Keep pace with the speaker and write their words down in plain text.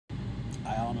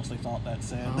I honestly thought that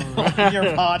said your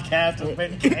podcast has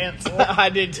been canceled. I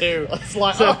did too. It's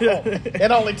like,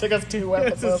 it only took us 2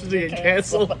 episodes to get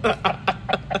canceled. Is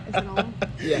it on?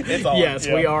 Yeah, it's on. Yes,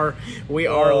 yeah. we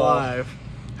are live.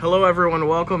 Hello, everyone.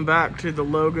 Welcome back to the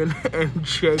Logan and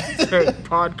Jake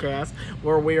podcast,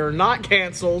 where we are not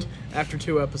canceled after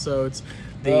 2 episodes.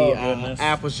 The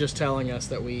app was just telling us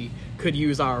that we could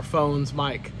use our phone's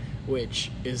mic, which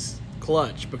is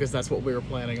clutch because that's what we were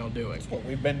planning on doing. That's what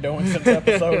we've been doing since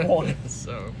episode 1.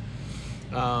 So,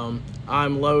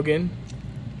 I'm Logan.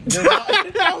 You're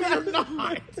not. No, you're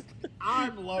not.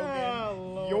 I'm Logan.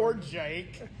 Oh, you're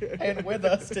Jake. And with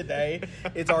us today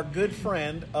is our good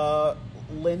friend,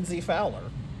 Lindsey Fowler.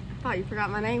 I thought you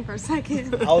forgot my name for a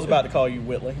second. I was about to call you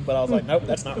Whitley, but I was like, nope,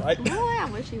 that's not right. Boy, I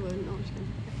wish you wouldn't. No, I'm just kidding.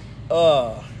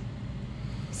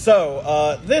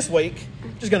 So, this week,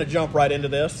 just going to jump right into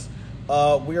this.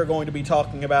 We are going to be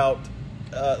talking about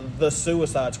the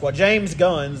Suicide Squad. James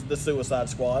Gunn's The Suicide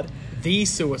Squad. The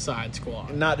Suicide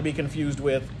Squad. Not to be confused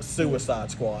with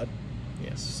Suicide Squad.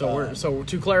 Yes. So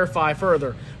to clarify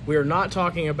further, we are not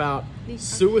talking about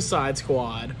Suicide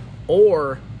Squad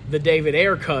or the David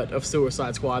Ayer cut of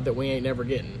Suicide Squad that we ain't never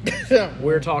getting.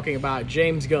 We're talking about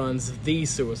James Gunn's The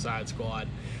Suicide Squad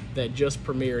that just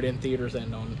premiered in theaters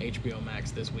and on HBO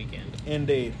Max this weekend.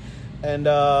 Indeed. And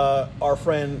our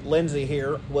friend Lindsay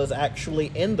here was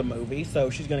actually in the movie, so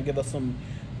she's going to give us some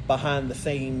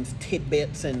behind-the-scenes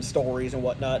tidbits and stories and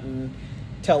whatnot, and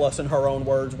tell us in her own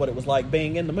words what it was like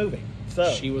being in the movie.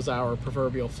 So She was our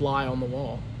proverbial fly on the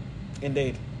wall,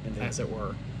 Indeed. as it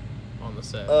were, on the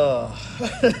set.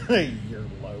 You're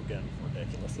Logan.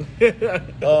 Ridiculous.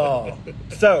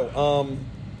 So,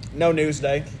 no news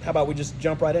day. How about we just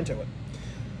jump right into it?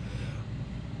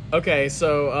 Okay,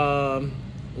 so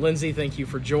Lindsay, thank you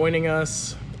for joining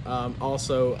us.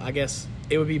 Also, I guess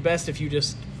it would be best if you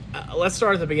just let's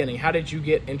start at the beginning. How did you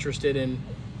get interested in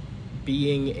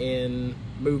being in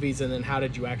movies, and then how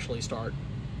did you actually start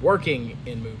working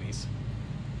in movies?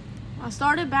 I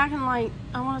started back in, I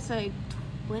want to say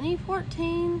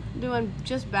 2014, doing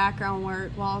just background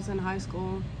work while I was in high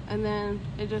school. And then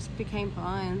it just became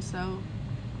fun, so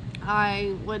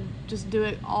I would just do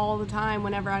it all the time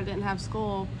whenever I didn't have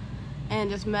school,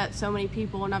 and just met so many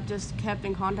people, and I've just kept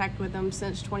in contact with them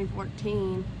since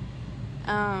 2014.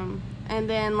 And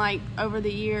then, over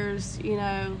the years,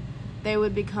 they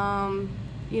would become,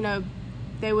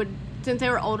 since they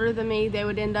were older than me, they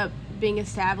would end up being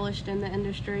established in the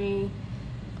industry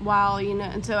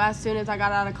and so as soon as I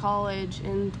got out of college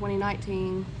in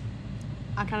 2019,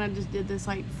 I kind of just did this,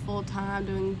 full-time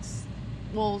doing,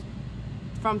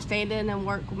 from stand-in and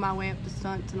work my way up to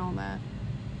stunts and all that.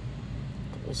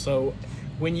 Cool. So,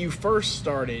 when you first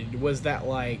started, was that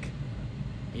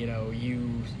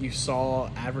you saw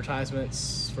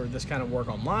advertisements for this kind of work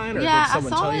online, or did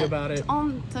someone tell you about it?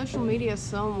 On social media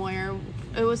somewhere.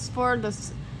 It was for the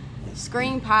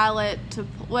screen pilot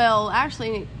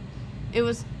it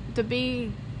was to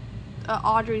be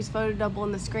Audrey's photo double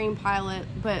in the screen pilot,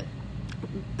 but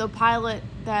the pilot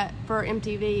that for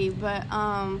MTV, but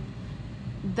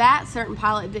that certain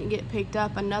pilot didn't get picked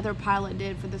up. Another pilot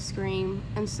did for the Scream,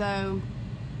 and so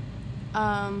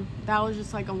that was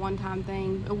just a one-time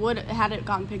thing. Had it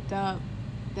gotten picked up,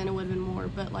 then it would have been more.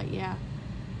 But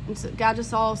and so I just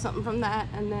saw something from that,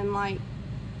 and then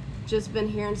just been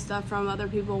hearing stuff from other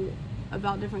people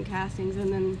about different castings,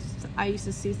 and then I used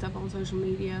to see stuff on social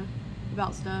media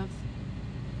about stuff.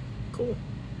 Cool.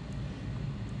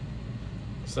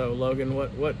 So Logan,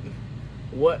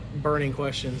 what burning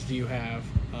questions do you have?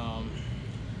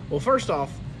 Well, first off,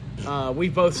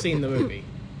 we've both seen the movie.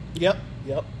 Yep.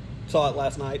 Saw it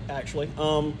last night, actually.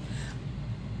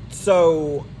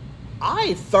 So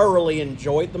I thoroughly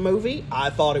enjoyed the movie. I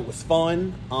thought it was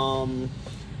fun.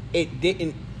 It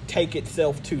didn't take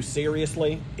itself too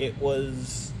seriously. It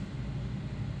was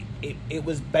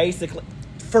basically,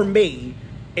 for me,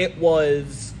 it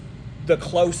was the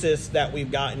closest that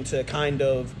we've gotten to kind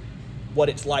of what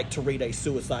it's like to read a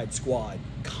Suicide Squad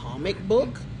comic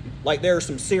book. There are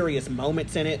some serious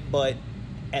moments in it, but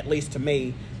at least to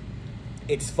me,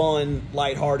 it's fun,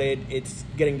 lighthearted. It's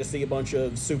getting to see a bunch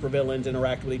of supervillains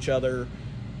interact with each other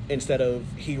instead of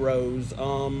heroes.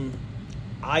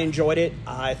 I enjoyed it.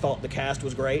 I thought the cast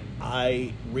was great.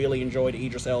 I really enjoyed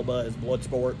Idris Elba as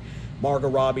Bloodsport. Margot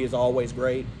Robbie is always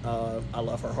great. I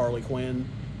love her Harley Quinn.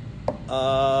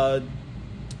 I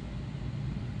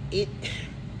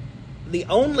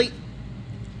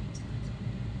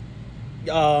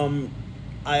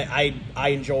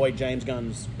enjoy James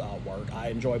Gunn's work. I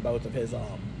enjoy both of his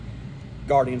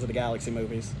Guardians of the Galaxy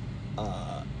movies.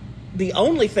 the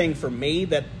only thing for me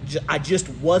that I just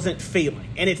wasn't feeling,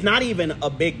 and it's not even a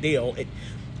big deal.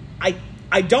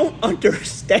 I don't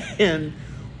understand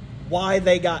why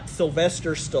they got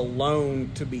Sylvester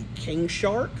Stallone to be King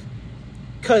Shark,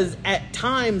 because at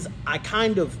times I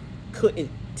kind of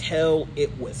couldn't tell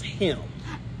it was him.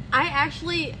 I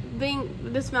actually,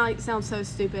 this might sound so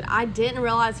stupid, I didn't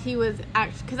realize he was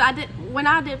actually, because when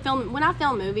I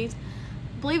film movies,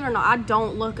 believe it or not, I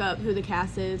don't look up who the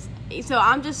cast is. So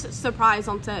I'm just surprised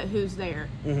on set who's there.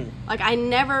 Mm-hmm. Like, I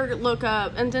never look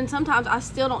up, and then sometimes I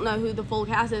still don't know who the full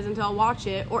cast is until I watch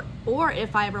it, or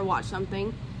if I ever watch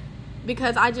something,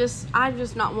 because I'm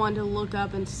just not one to look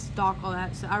up and stalk all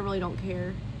that, so I really don't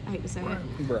care. I hate to say it.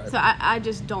 Right. So I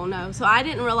just don't know. So I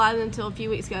didn't realize until a few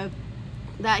weeks ago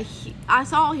that I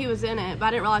saw he was in it, but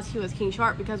I didn't realize he was King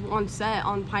Shark, because on set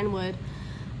on Pinewood,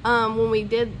 when we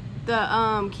did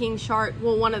the King Shark,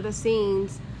 one of the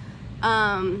scenes,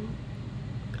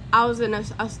 I was in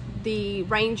the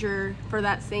ranger for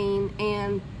that scene,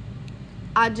 and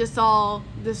I just saw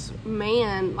this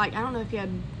man, like, I don't know if he had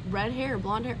red hair or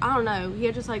blonde hair, I don't know, he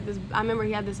had just like this, I remember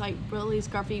he had this like really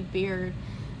scruffy beard,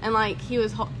 and like he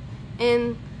was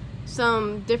in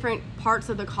some different parts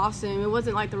of the costume. It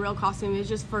wasn't like the real costume, it was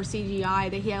just for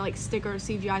CGI, that he had like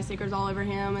CGI stickers all over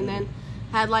him, and then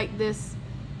had like this,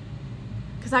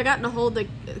 because I got to hold the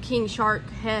King Shark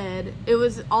head,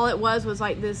 all it was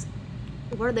like this,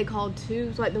 what are they called,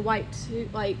 tubes, like the white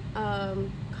tube, like,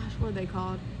 gosh, what are they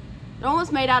called? They're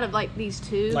almost made out of like these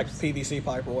tubes. Like PVC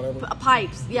pipe or whatever?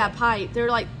 Pipes, yeah, pipe.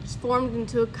 They're like formed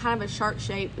into kind of a shark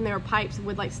shape, and they were pipes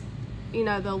with like, the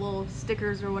little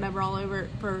stickers or whatever all over it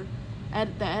for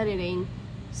the editing.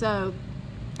 So,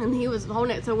 and he was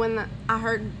holding it, so when I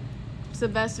heard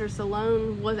Sylvester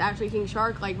Stallone was actually King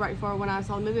Shark, like right before when I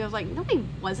saw the movie, I was like, no, he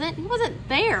wasn't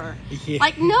there. Yeah.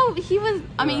 Like, no, he was,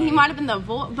 I mean, he might have been the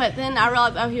voice, but then I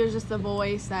realized, oh, he was just the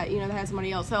voice that, that had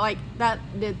somebody else. So, like, that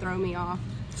did throw me off.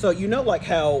 So, like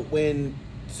how when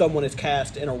someone is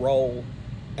cast in a role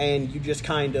and you just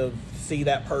kind of see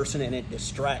that person and it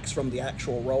distracts from the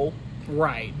actual role?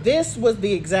 Right. This was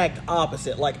the exact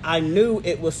opposite. Like, I knew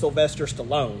it was Sylvester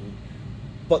Stallone,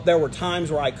 but there were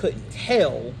times where I couldn't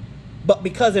tell. But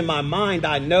because in my mind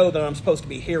I know that I'm supposed to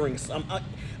be hearing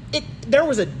there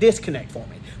was a disconnect for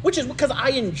me, which is because I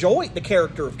enjoyed the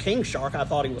character of King Shark. I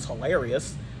thought he was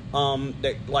hilarious.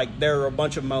 There are a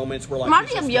bunch of moments where, like,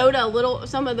 reminded me of Yoda a little.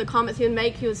 Some of the comments he would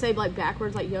make, he would say like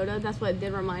backwards, like Yoda. That's what it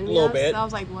did remind me of. A little bit. So I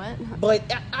was like, what? But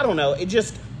I don't know. It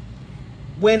just,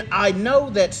 when I know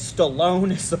that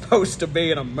Stallone is supposed to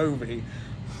be in a movie,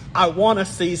 I want to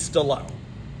see Stallone.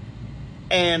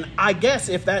 And I guess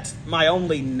if that's my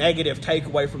only negative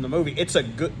takeaway from the movie, it's a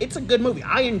good movie.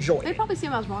 I enjoy it. They probably see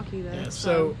him as Rocky, though. Yeah,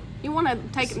 so you want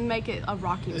to make it a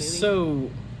Rocky movie.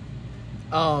 So,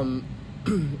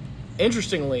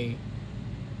 interestingly,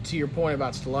 to your point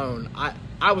about Stallone,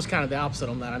 I was kind of the opposite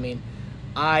on that. I mean,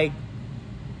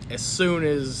 as soon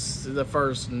as the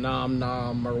first nom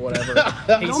nom or whatever,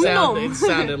 it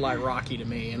sounded like Rocky to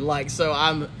me, and like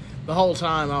so the whole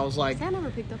time I was like, I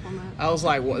never picked up on that. I was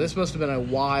like, well, this must have been a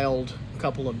wild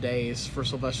couple of days for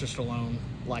Sylvester Stallone,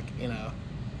 like in a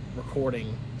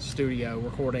recording studio,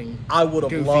 I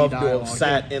would have loved to have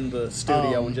sat in the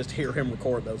studio and just hear him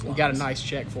record those lines. You got a nice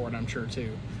check for it, I'm sure,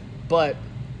 too. But,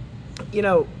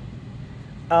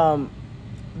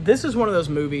 this is one of those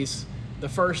movies, the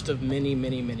first of many,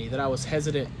 many, many, that I was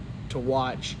hesitant to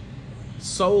watch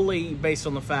solely based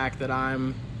on the fact that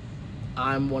I'm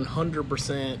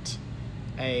 100%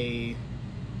 a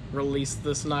release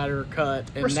the Snyder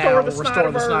cut and restore the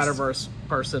Snyderverse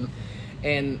person,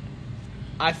 and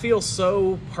I feel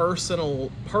so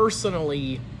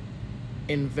personally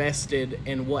invested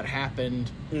in what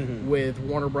happened with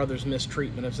Warner Brothers'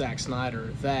 mistreatment of Zack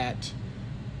Snyder that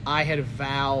I had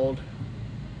vowed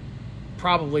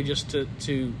probably just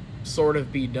to sort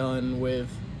of be done with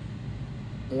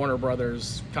Warner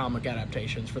Brothers comic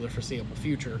adaptations for the foreseeable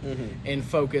future and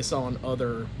focus on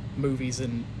other movies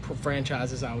and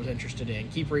franchises I was interested in.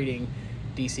 Keep reading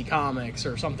DC Comics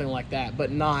or something like that,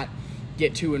 but not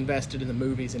get too invested in the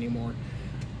movies anymore.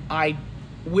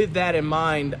 With that in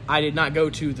mind, I did not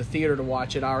go to the theater to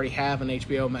watch it. I already have an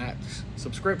HBO Max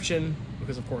subscription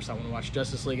because, of course, I want to watch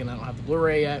Justice League and I don't have the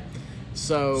Blu-ray yet.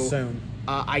 So soon.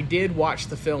 I did watch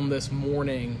the film this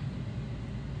morning,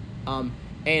 and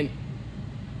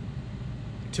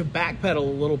to backpedal a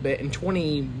little bit, in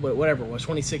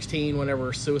 2016,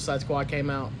 whenever Suicide Squad came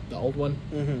out, the old one,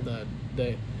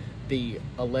 the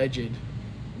alleged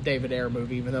David Ayer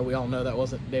movie, even though we all know that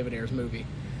wasn't David Ayer's movie,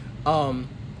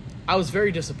 I was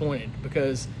very disappointed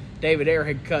because David Ayer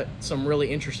had cut some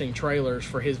really interesting trailers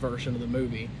for his version of the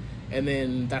movie, and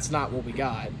then that's not what we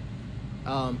got.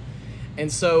 And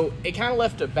so it kind of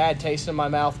left a bad taste in my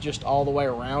mouth just all the way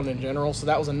around in general. So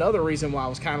that was another reason why I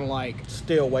was kind of like...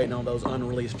 Still waiting on those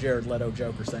unreleased Jared Leto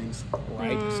Joker scenes.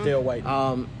 Right. Still waiting.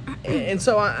 And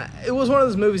so it was one of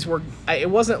those movies where it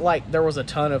wasn't like there was a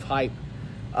ton of hype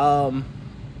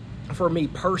for me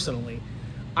personally.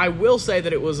 I will say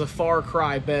that it was a far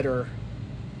cry better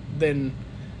than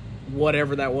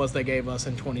whatever that was they gave us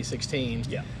in 2016.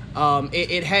 Yeah.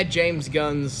 It had James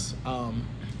Gunn's...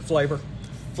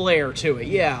 flair to it,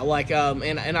 yeah. Like,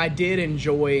 and I did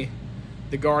enjoy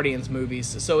the Guardians movies,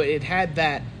 so it had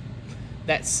that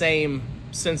same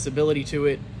sensibility to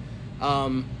it.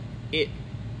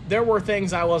 There were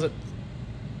things I wasn't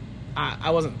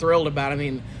thrilled about. I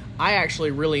mean, I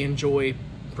actually really enjoy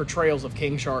portrayals of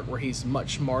King Shark where he's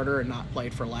much smarter and not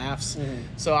played for laughs.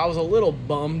 Mm-hmm. So I was a little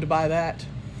bummed by that.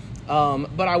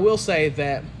 But I will say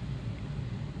that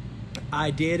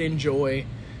I did enjoy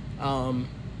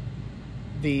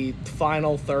the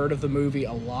final third of the movie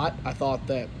a lot. I thought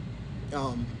that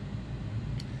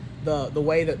the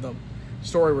way that the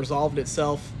story resolved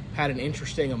itself had an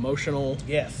interesting emotional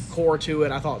core to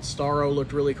it. I thought Starro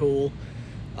looked really cool.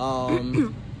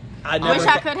 I wish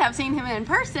I could have seen him in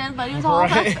person, but he was all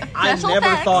special I never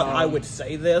effects. thought I would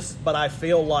say this, but I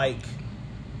feel like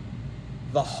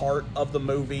the heart of the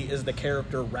movie is the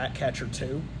character Ratcatcher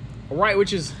 2. Right,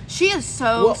 which is... She is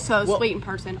so sweet in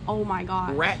person. Oh, my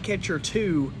God. Ratcatcher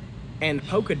 2 and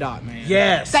Polka Dot Man.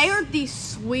 Yes. They are the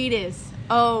sweetest.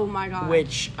 Oh, my God.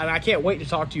 And I can't wait to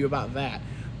talk to you about that.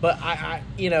 But, I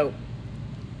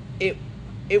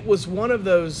it was one of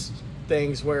those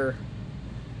things where,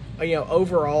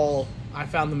 overall, I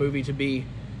found the movie to be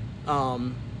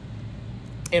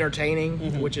entertaining,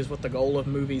 mm-hmm. which is what the goal of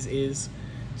movies is.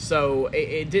 So,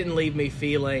 it didn't leave me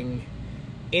feeling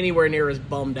anywhere near as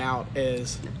bummed out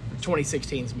as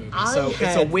 2016's movie.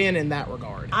 It's a win in that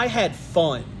regard. I had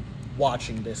fun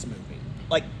watching this movie.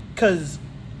 Like, because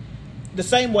the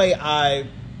same way I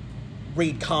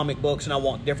read comic books and I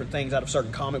want different things out of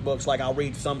certain comic books, like I'll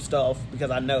read some stuff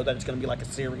because I know that it's going to be like a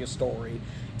serious story.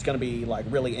 It's going to be like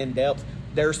really in-depth.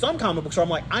 There are some comic books where I'm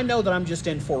like, I know that I'm just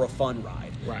in for a fun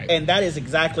ride. Right. And that is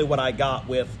exactly what I got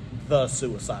with The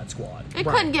Suicide Squad. It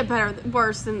couldn't get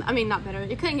worse than... I mean, not better.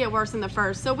 It couldn't get worse than the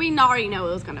first, so we already know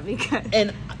it was going to be good.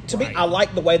 And to me, I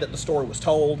like the way that the story was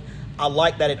told. I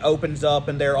like that it opens up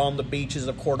and they're on the beaches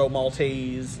of Cordo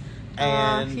Maltese,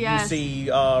 and you see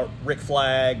Rick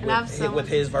Flag with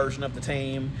his version of the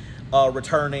team,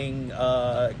 returning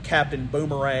Captain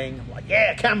Boomerang. I'm like,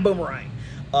 yeah, Captain Boomerang.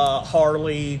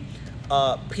 Harley,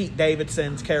 Pete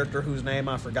Davidson's character, whose name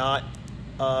I forgot.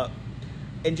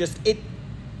 And just...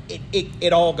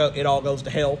 It all goes to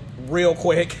hell real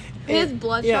quick. Is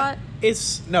Bloodshot?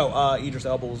 It's no Idris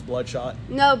Elba was Bloodshot.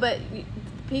 No, but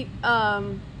Pete.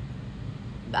 I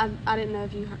didn't know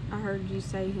if I heard you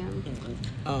say him.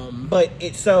 Mm-hmm. But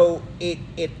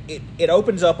it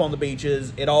opens up on the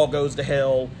beaches. It all goes to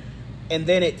hell, and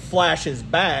then it flashes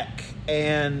back,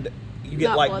 and you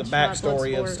get like the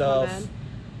backstory of stuff.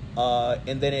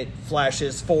 And then it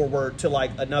flashes forward to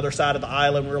like another side of the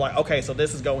island. We're like, okay, so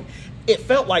this is going. It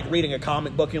felt like reading a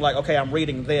comic book. You're like, okay, I'm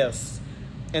reading this,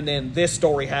 and then this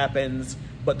story happens,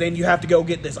 but then you have to go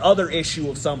get this other issue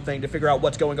of something to figure out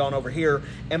what's going on over here.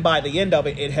 And by the end of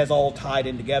it, it has all tied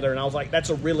in together. And I was like,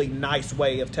 that's a really nice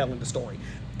way of telling the story.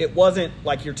 It wasn't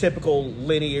like your typical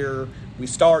linear, we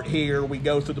start here, we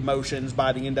go through the motions,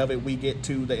 by the end of it, we get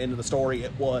to the end of the story.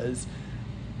 It was...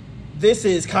 This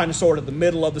is kind of sort of the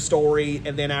middle of the story,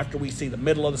 and then after we see the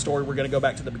middle of the story, we're going to go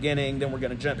back to the beginning, then we're going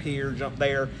to jump here, jump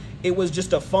there. It was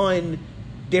just a fun,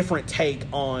 different take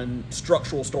on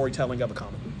structural storytelling of a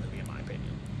comic book movie, in my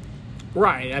opinion.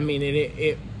 Right. I mean,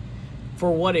 it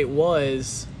for what it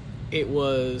was,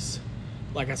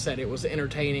 like I said, it was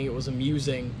entertaining, it was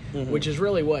amusing, mm-hmm. which is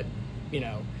really what,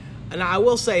 And I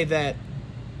will say that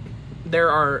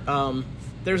there's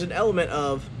an element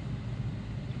of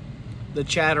the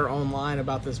chatter online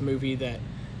about this movie that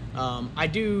I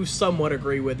do somewhat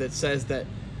agree with. It says that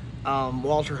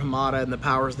Walter Hamada and the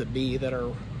powers that be that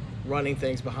are running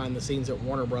things behind the scenes at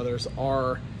Warner Brothers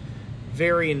are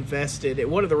very invested.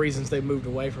 One of the reasons they moved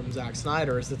away from Zack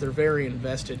Snyder is that they're very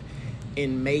invested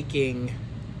in making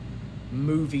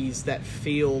movies that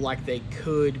feel like they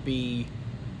could be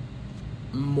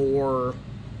more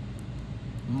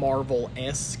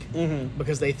Marvel-esque, mm-hmm.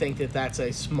 because they think that that's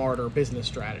a smarter business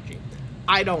strategy.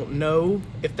 I don't know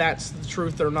if that's the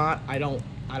truth or not. I don't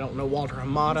know Walter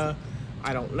Hamada.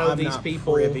 I don't know these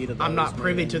people. I'm not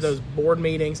privy to those board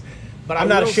meetings. But I'm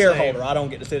not a shareholder. I don't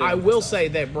get to sit in. I will say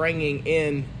that bringing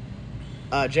in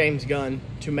James Gunn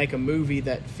to make a movie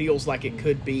that feels like it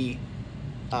could be,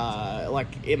 like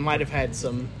it might have had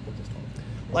some,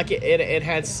 like it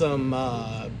had some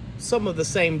of the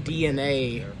same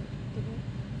DNA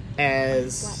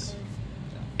as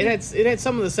it had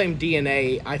some of the same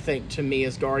DNA, I think, to me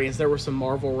as Guardians. There were some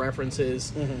Marvel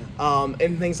references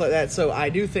and things like that. So I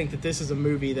do think that this is a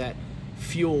movie that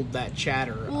fueled that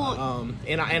chatter,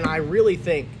 and I really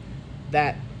think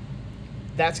that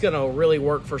that's going to really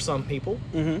work for some people,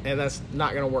 and that's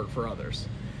not going to work for others.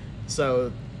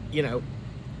 So,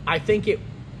 I think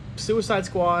Suicide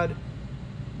Squad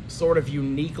sort of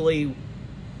uniquely,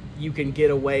 you can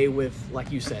get away with,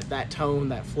 like you said, that tone,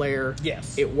 that flair.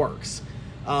 Yes. It works.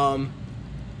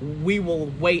 We will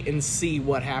wait and see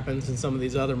what happens in some of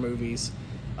these other movies,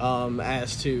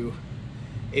 as to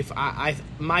if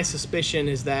my suspicion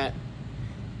is that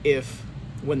if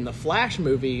when the Flash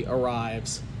movie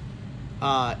arrives,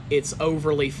 it's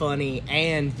overly funny,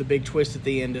 and the big twist at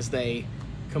the end is they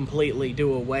completely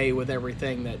do away with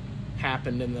everything that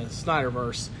happened in the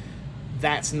Snyderverse,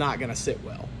 that's not going to sit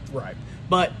well. Right.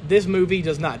 But this movie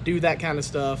does not do that kind of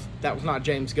stuff. That was not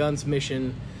James Gunn's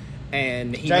mission.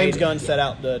 And James Gunn set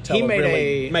out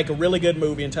to make a really good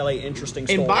movie and tell an interesting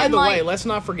story. And by the way, let's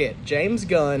not forget, James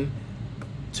Gunn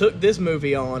took this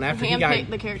movie on after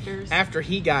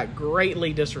he got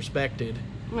greatly disrespected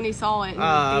when he saw it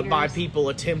in by people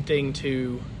attempting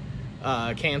to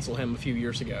cancel him a few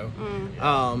years ago.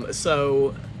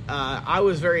 So I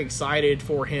was very excited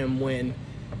for him when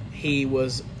he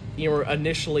was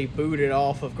initially booted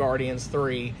off of Guardians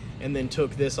 3 and then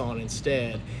took this on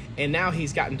instead. And now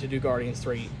he's gotten to do Guardians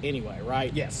 3 anyway,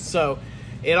 right? Yes. So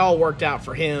it all worked out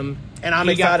for him. And I'm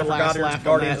excited for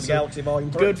Guardians of the Galaxy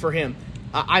Volume 3. Good for him.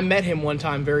 I met him one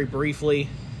time very briefly.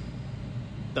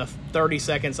 The 30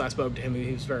 seconds I spoke to him,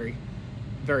 he was very,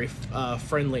 very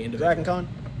friendly individual.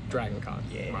 Dragon Con.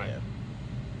 Yeah.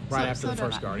 Right after the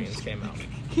first Guardians came out.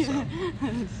 So.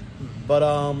 But,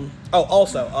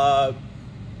 also,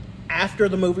 after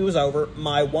the movie was over,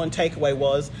 my one takeaway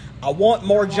was, I want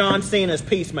more John Cena as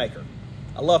Peacemaker.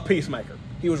 I love Peacemaker.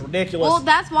 He was ridiculous. Well,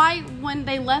 that's why when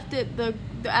they left it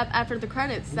after the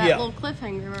credits, that little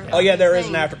cliffhanger. There is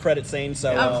an after credit scene.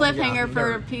 So a cliffhanger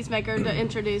for Peacemaker to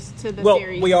introduce to the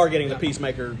series. We are getting the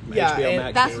Peacemaker HBO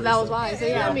Max series. That was why.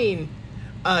 So I mean,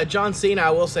 John Cena,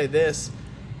 I will say this.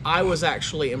 I was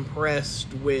actually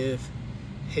impressed with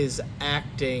his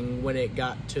acting when it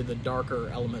got to the darker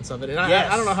elements of it. And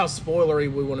I don't know how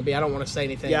spoilery we want to be. I don't want to say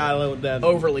anything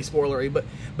overly spoilery, but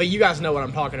you guys know what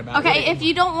I'm talking about. Okay, if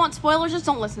you don't want spoilers, just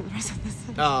don't listen to the rest of this.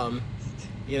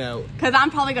 Because I'm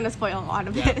probably going to spoil a lot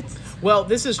of it. Well,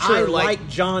 this is true. I like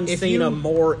John Cena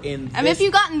more in this. I mean, if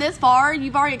you've gotten this far,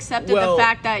 you've already accepted the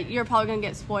fact that you're probably going to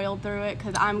get spoiled through it,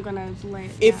 because I'm going to lay it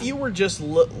down. If you were just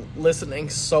listening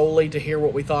solely to hear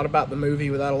what we thought about the movie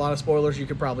without a lot of spoilers, you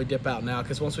could probably dip out now,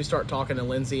 because once we start talking to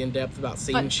Lindsay in depth about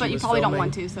scenes but you probably don't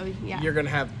want to, so yeah. You're going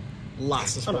to have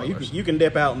lots of spoilers. You can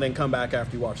dip out and then come back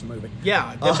after you watch the movie.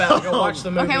 Yeah, dip out and go watch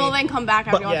the movie. Okay, well then come back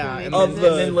after you watch the movie. And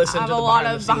then listen to the behind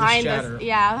the scenes chatter.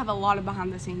 I have a lot of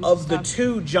behind the scenes Of stuff. the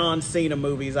two John Cena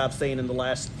movies I've seen in the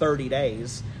last 30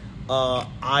 days,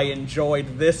 I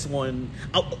enjoyed this one.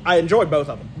 I enjoyed both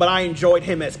of them, but I enjoyed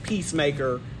him as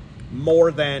Peacemaker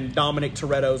more than Dominic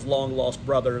Toretto's long-lost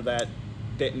brother that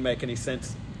didn't make any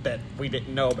sense that we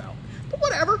didn't know about. But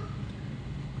whatever.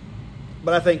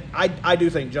 But I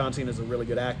do think John Cena is a really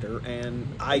good actor, and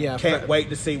I can't wait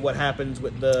to see what happens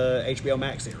with the HBO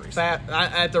Max series.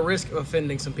 At the risk of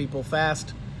offending some people,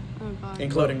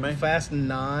 including me. Fast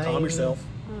 9. Calm yourself.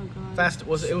 Oh God. Fast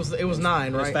was 9, right? It was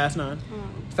Fast 9.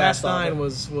 Fast 9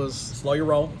 was slow your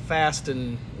roll. Fast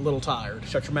and a little tired.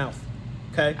 Shut your mouth.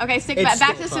 Okay. Okay,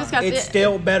 back to Suicide. It's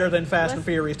still better than Fast and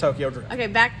Furious Tokyo Drift. Okay,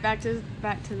 back to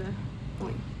the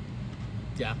point.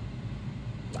 Yeah.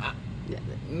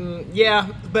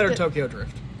 Better Tokyo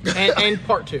Drift. And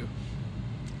part 2.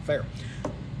 Fair.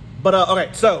 But, okay,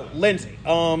 so, Lindsay,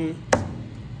 let's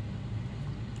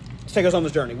take us on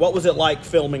this journey. What was it like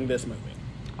filming this movie?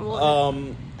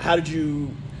 How did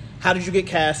you get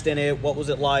cast in it? What was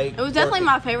it like? It was definitely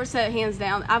my favorite set, hands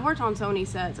down. I've worked on so many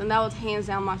sets, and that was hands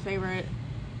down my favorite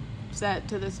set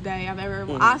to this day I've ever.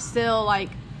 I still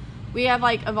we have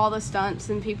of all the stunts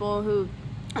and people who.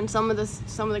 And some of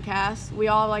the cast, we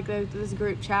all this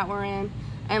group chat we're in,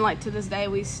 and to this day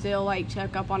we still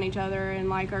check up on each other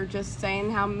and are just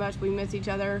saying how much we miss each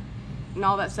other and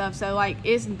all that stuff. So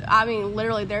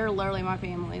literally they're literally my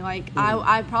family.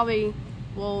 I probably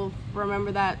will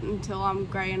remember that until I'm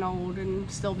gray and old and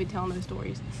still be telling those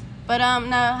stories. But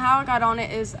no, how I got on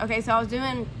it is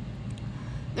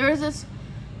there was this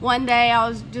one day I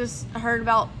was just heard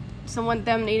about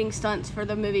them needing stunts for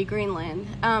the movie Greenland.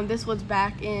 This was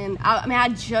back in, I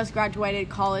just graduated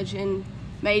college in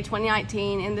May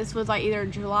 2019, and this was like either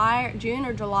June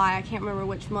or July, I can't remember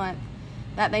which month,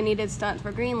 that they needed stunts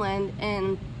for Greenland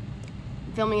and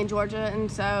filming in Georgia.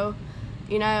 And so,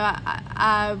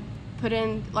 I put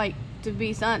in like to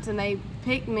be stunts, and they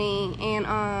picked me,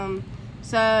 and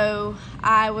so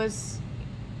I was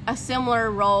a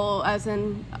similar role as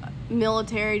in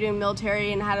doing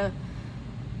military, and had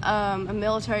a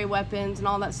military weapons and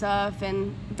all that stuff,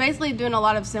 and basically doing a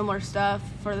lot of similar stuff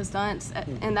for the stunts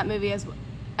in that movie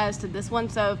as to this one.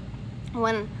 So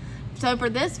for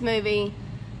this movie,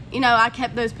 I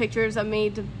kept those pictures of me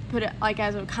to put it like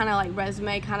as a kind of like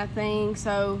resume kind of thing.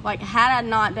 So like had I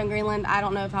not done Greenland, I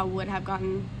don't know if I would have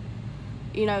gotten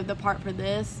the part for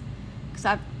this,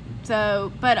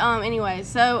 anyway,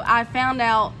 so I found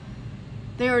out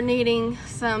they were needing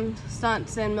some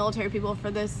stunts and military people for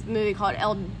this movie called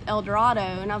El Dorado,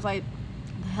 and I was like,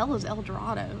 the hell is El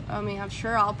Dorado? I mean, I'm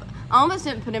sure I almost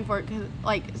didn't put in for it, cause,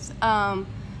 like,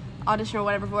 audition or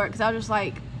whatever for it, because I was just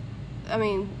like, I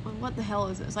mean, what the hell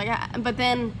is this? Like, but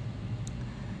then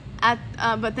I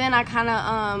kind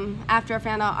of, after I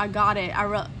found out I got it,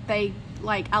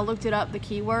 I looked it up, the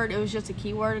keyword, it was just a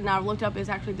keyword, and I looked up, it's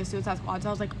actually the Suicide Squad, so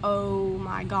I was like, oh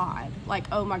my god,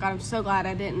 I'm so glad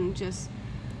I didn't just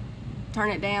turn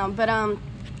it down. But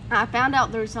I found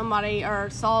out through somebody, or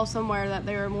saw somewhere, that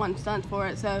they were wanting stunts for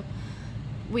it. So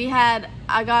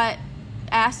I got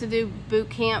asked to do boot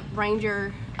camp,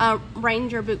 ranger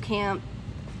boot camp,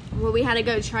 where we had to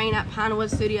go train at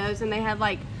Pinewood Studios, and they had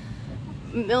like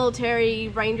military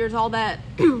rangers, all that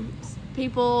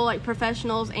people, like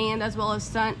professionals, and as well as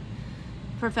stunt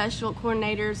professional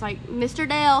coordinators, like Mr.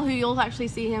 Dale, who you'll actually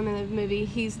see him in the movie.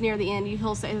 He's near the end.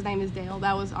 He'll say his name is Dale.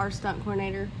 That was our stunt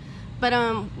coordinator. But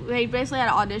they basically had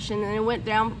an audition, and it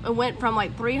went from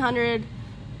like 300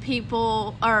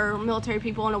 people, or military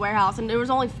people, in a warehouse, and there was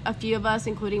only a few of us,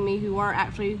 including me, who weren't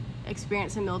actually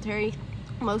experienced in military.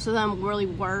 Most of them really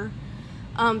were.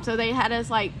 So they had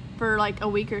us like for like a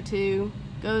week or two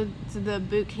go to the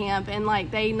boot camp, and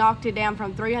like they knocked it down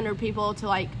from 300 people to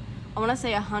like, I want to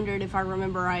say 100 if I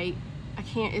remember right.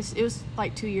 It was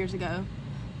like 2 years ago,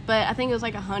 but I think it was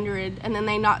like 100, and then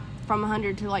they knocked from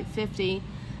 100 to like 50,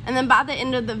 and then by the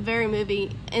end of the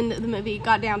movie, it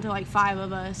got down to like 5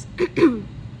 of us.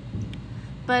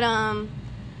 But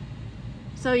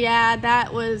so yeah,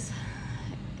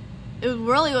 it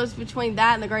really was between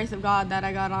that and the grace of God that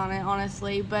I got on it,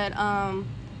 honestly. But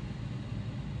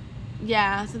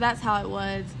yeah, so that's how it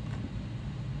was.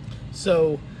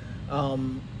 So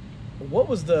what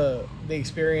was the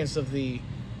experience of the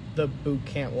boot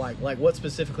camp like? Like, what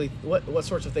specifically, what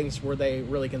sorts of things were they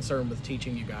really concerned with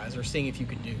teaching you guys, or seeing if you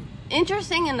could do?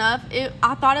 Interesting enough,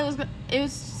 I thought it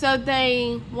was so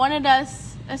they wanted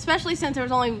us, especially since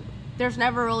there's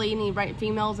never really any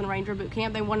females in Ranger boot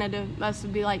camp. They wanted us to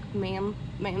be like men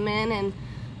and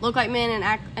look like men and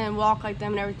act and walk like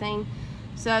them and everything.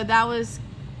 So that was,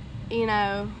 kind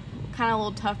of a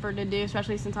little tougher to do,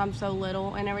 especially since I'm so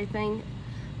little and everything.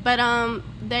 But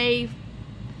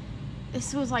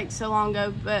this was like so long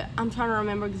ago, but I'm trying to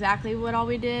remember exactly what all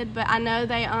we did. But I know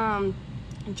they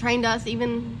trained us,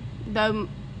 even though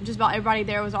just about everybody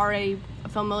there was already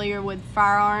familiar with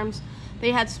firearms.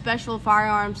 They had special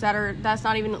firearms that's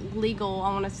not even legal,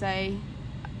 I want to say.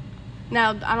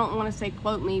 Now, I don't want to say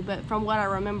quote me, but from what I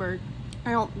remember,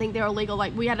 I don't think they were legal.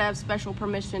 Like, we had to have special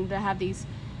permission to have these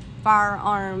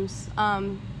firearms.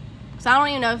 So I don't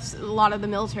even know if a lot of the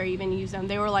military even used them.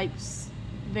 They were like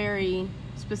very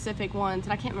specific ones,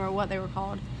 and I can't remember what they were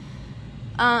called.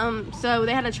 So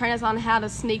they had to train us on how to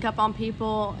sneak up on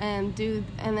people and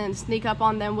then sneak up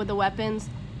on them with the weapons,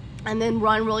 and then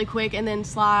run really quick, and then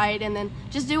slide, and then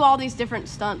just do all these different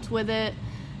stunts with it,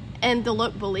 and to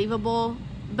look believable.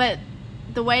 But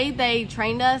the way they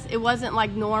trained us, it wasn't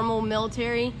like normal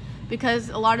military, because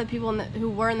a lot of people who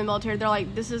were in the military, they're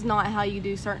like, this is not how you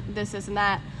do certain this and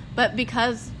that. But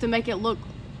because to make it look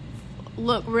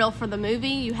real for the movie,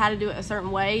 you had to do it a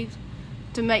certain way.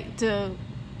 To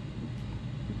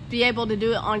be able to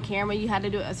do it on camera, you had to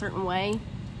do it a certain way.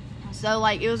 So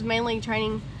like, it was mainly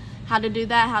training how to do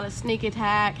that, how to sneak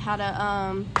attack, how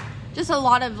to just a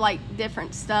lot of like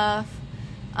different stuff.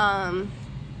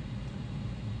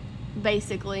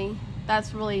 Basically,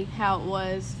 that's really how it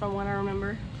was from what I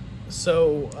remember.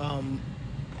 So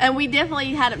and we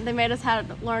definitely they made us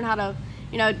learn how to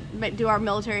do our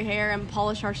military hair and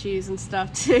polish our shoes and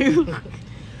stuff too.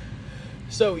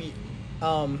 So we've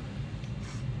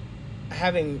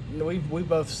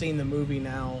both seen the movie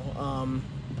now,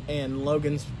 and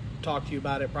Logan's talked to you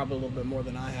about it probably a little bit more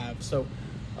than I have. So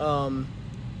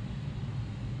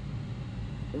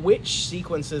which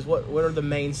sequences, what are the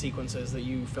main sequences that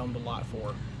you filmed a lot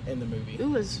for in the movie? It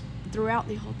was throughout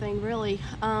the whole thing, really.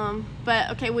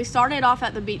 But, okay, we started off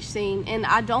at the beach scene, and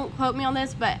I don't quote me on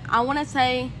this, but I want to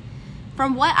say,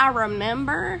 from what I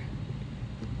remember,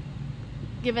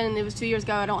 given it was 2 years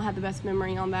ago, I don't have the best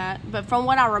memory on that, but from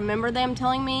what I remember them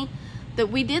telling me, that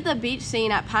we did the beach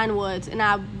scene at Pine Woods, and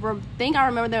I think I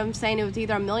remember them saying it was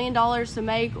either $1 million to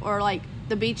make, or, like,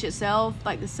 the beach itself,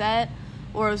 like the set,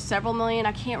 or it was several million.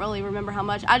 I can't really remember how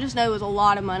much. I just know it was a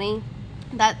lot of money.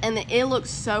 And it looked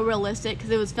so realistic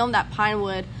because it was filmed at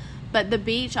Pinewood. But the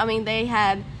beach,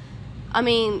 they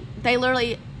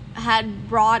literally had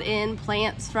brought in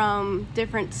plants from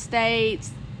different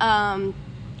states to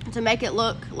make it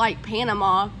look like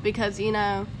Panama because, they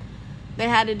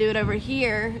had to do it over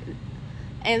here.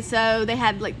 And so they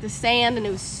had, like, the sand, and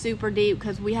it was super deep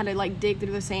because we had to, like, dig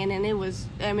through the sand. And it was,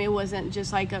 it wasn't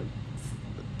just, like, a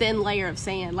thin layer of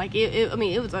sand. Like,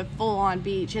 it was a full-on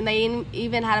beach. And they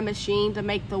even had a machine to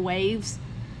make the waves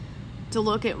to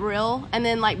look at real. And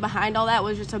then, like, behind all that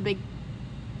was just a big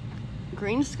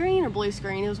green screen or blue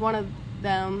screen. It was one of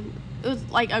them. It was,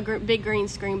 like, a big green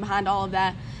screen behind all of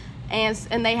that.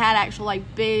 And they had actual,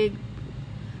 like, big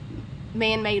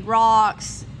man-made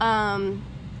rocks to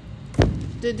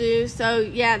do. So,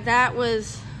 yeah,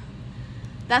 that's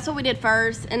what we did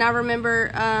first. And I remember,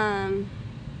 kind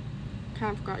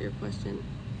of forgot your question.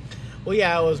 Well,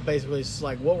 yeah, it was basically just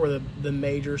like, what were the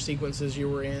major sequences you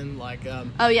were in? Like,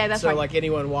 oh yeah, that's so right. like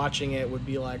anyone watching it would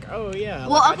be like, oh yeah,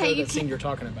 well, like, okay, I know that scene you're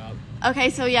talking about.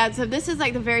 Okay, so yeah, so this is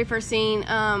like the very first scene.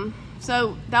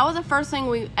 So that was the first thing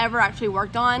we ever actually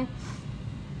worked on.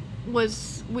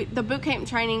 The boot camp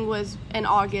training was in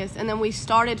August, and then we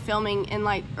started filming in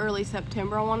like early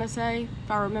September, I want to say,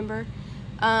 if I remember.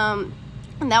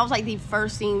 And that was like the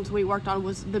first scenes we worked on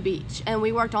was the beach, and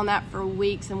we worked on that for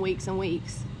weeks and weeks and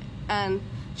weeks, and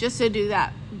just to do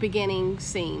that beginning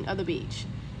scene of the beach.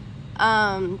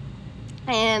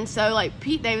 And so like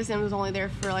Pete Davidson was only there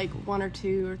for like 1 or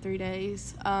 2 or 3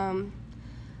 days.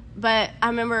 But I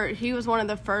remember he was one of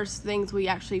the first things we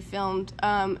actually filmed,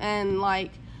 and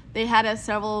like they had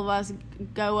several of us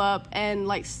go up and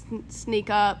like sneak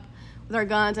up with our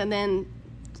guns, and then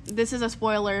this is a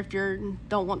spoiler if you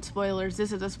don't want spoilers.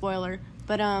 This is a spoiler,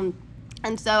 but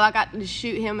and so I got to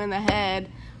shoot him in the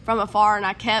head from afar, and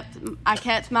I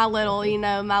kept my little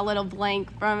my little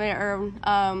blank from it, or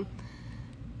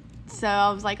so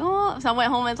I was like, oh, so I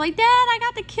went home and was like, Dad, I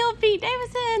got to kill Pete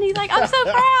Davidson. He's like, I'm so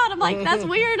proud. I'm like, that's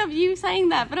weird of you saying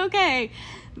that, but okay.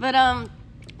 But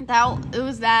it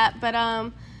was that. But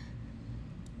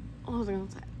what was I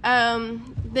gonna say?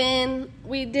 Then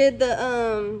we did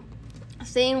the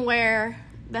scene where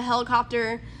the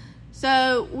helicopter.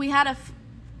 So we had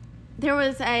there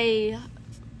was a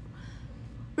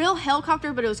real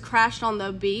helicopter, but it was crashed on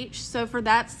the beach. So for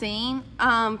that scene,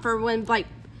 for when like.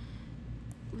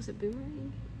 Was it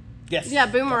Boomerang? Yes. Yeah,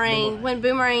 Boomerang. When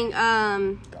Boomerang,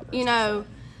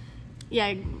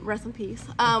 yeah, rest in peace.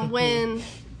 When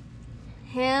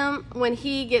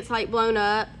he gets like blown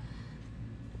up,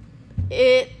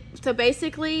 so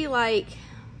basically like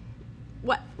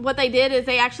what they did is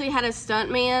they actually had a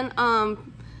stuntman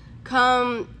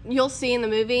come. You'll see in the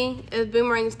movie as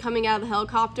Boomerang's coming out of the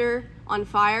helicopter on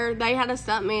fire. They had a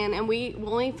stuntman, and we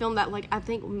only filmed that like I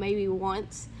think maybe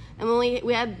once. And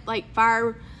we had, like,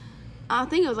 fire, I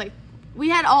think it was, like, we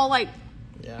had all, like,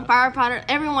 firefighter,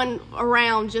 everyone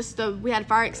around, we had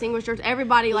fire extinguishers,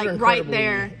 everybody, like, right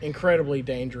there. Incredibly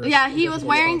dangerous. Yeah, he was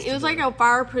wearing, it was, like, a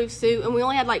fireproof suit, and we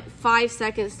only had, like, 5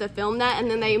 seconds to film that,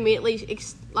 and then they immediately,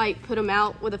 put him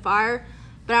out with a fire.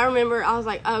 But I remember, I was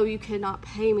like, oh, you could not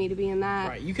pay me to be in that.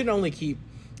 Right, you can only keep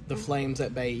the flames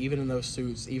at bay, even in those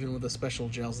suits, even with the special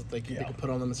gels that they can put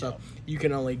on them and stuff. You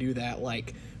can only do that,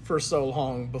 like, for so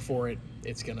long before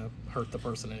it's gonna hurt the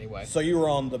person anyway. So you were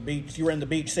on the beach. You were in the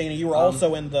beach scene, and you were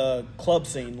also in the club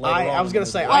scene. I was gonna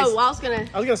say.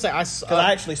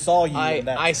 I actually saw you.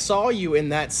 I saw you in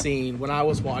that scene when I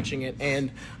was watching it, and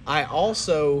I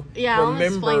also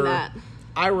remember. That.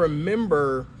 I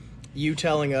remember you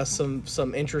telling us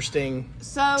some interesting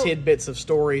tidbits of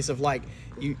stories of like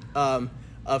you.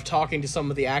 Of talking to some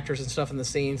of the actors and stuff in the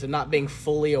scenes and not being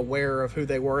fully aware of who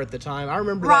they were at the time. I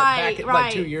remember that back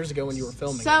like 2 years ago when you were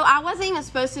filming. So I wasn't even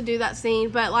supposed to do that scene,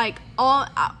 but like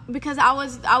because I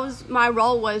was my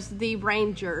role was the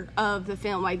ranger of the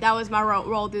film. Like that was my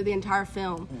role through the entire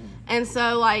film. And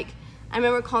so like I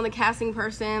remember calling the casting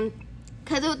person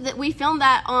because we filmed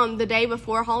that on the day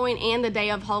before Halloween and the day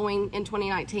of Halloween in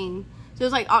 2019. So it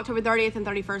was like October 30th and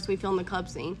 31st we filmed the club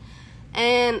scene.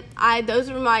 And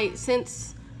those were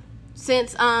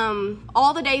since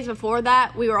all the days before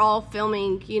that, we were all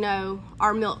filming,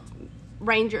 our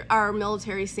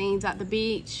military scenes at the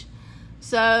beach.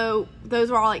 So those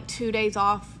were all like 2 days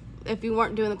off. If you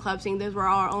weren't doing the club scene, those were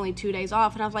our only 2 days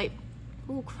off. And I was like,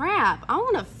 oh crap, I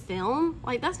want to film.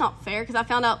 Like, that's not fair, because I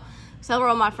found out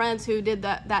several of my friends who did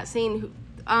that scene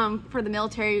for the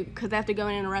military, because they have to go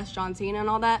in and arrest John Cena and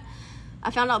all that.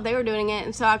 I found out they were doing it,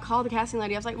 and so I called the casting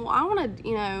lady. I was like, well, I want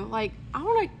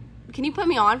to, can you put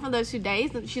me on for those 2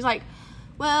 days? And she's like,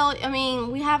 well, I mean,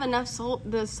 we have enough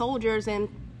the soldiers, and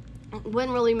it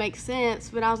wouldn't really make sense.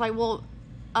 But I was like,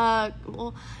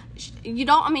 you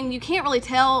can't really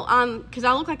tell, because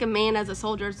I look like a man as a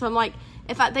soldier. So I'm like,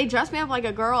 if they dress me up like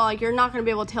a girl, like, you're not going to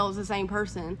be able to tell it's the same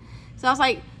person. So I was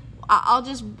like, I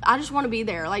just want to be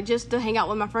there, like, just to hang out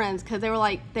with my friends, because they were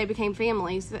like, they became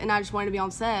families, and I just wanted to be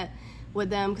on set with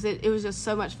them, because it was just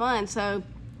so much fun. So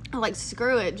I'm like,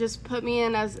 screw it, just put me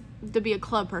in to be a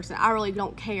club person. I really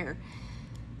don't care.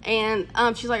 And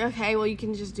she's like, okay, well, you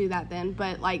can just do that then.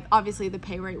 But, like, obviously the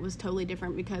pay rate was totally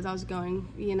different because I was going,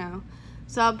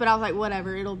 So, but I was like,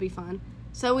 whatever, it'll be fun.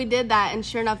 So we did that, and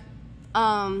sure enough,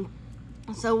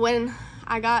 so when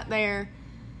I got there,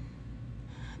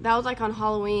 that was, like, on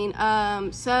Halloween.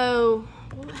 So,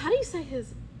 how do you say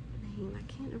his name? I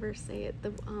can't ever say it. The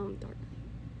Dark Knight.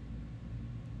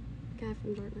 The guy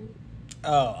from Dark Knight.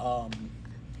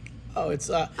 It's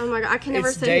oh my god, I can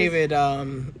never say David.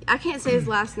 I can't say his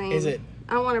last name. Is it?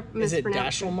 I don't want to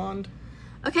mispronounce it. Dashelmond?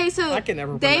 Okay, so I can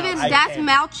never David, that's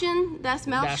Malchin. That's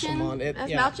Malchin. Dashelmond.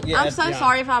 Malchin. Yeah, I'm so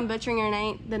sorry if I'm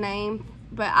butchering the name,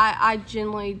 but I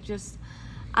generally just,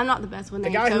 I'm not the best with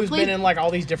names. The guy who's been in like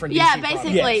all these different DC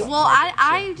basically. Yes. Well,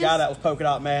 I just, the guy that was Polka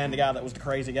Dot Man, the guy that was the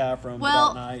crazy guy from The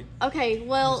Dark Knight. Okay,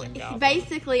 well,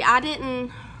 basically, I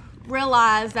didn't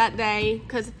realize that day,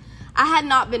 because I had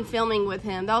not been filming with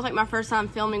him. That was like my first time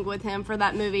filming with him for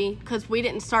that movie, because we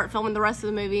didn't start filming the rest of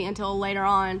the movie until later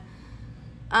on.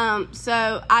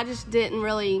 So I just didn't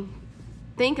really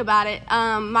think about it.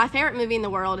 My favorite movie in the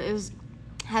world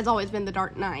has always been The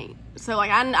Dark Knight. So, like,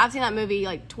 I've seen that movie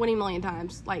like 20 million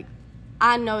times. Like,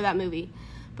 I know that movie.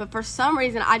 But for some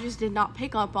reason, I just did not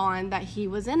pick up on that he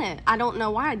was in it. I don't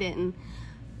know why I didn't.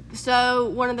 So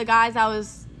one of the guys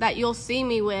that you'll see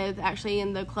me with, actually,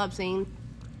 in the club scene,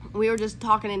 we were just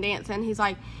talking and dancing. He's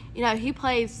like, he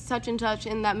plays such and such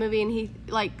in that movie, and he,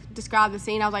 like, described the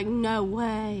scene. I was like, no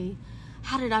way.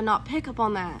 How did I not pick up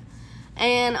on that?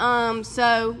 And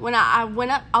so when I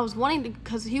went up, I was wanting to,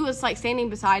 because he was, like, standing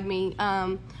beside me,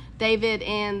 David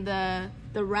and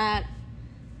the rat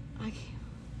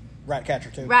Ratcatcher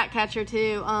 2. Ratcatcher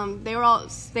 2. They were all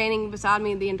standing beside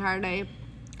me the entire day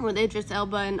with Idris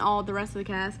Elba and all the rest of the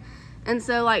cast. And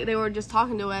so, like, they were just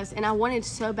talking to us, and I wanted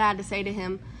so bad to say to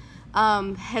him,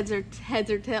 heads or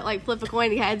tail, like, flip a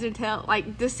coin, heads or tail,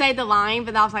 like, just say the line,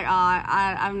 but I was like,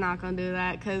 I'm not going to do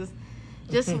that, because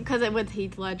it with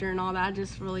Heath Ledger and all that, I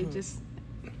just really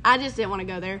I just didn't want to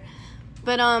go there.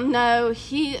 But, no,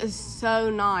 he is so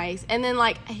nice. And then,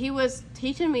 like, he was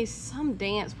teaching me some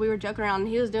dance. We were joking around, and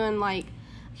he was doing, like,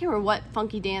 I can't remember what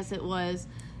funky dance it was.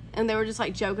 And they were just,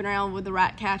 like, joking around with the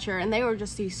rat catcher. And they were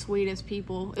just the sweetest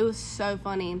people. It was so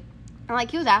funny. And,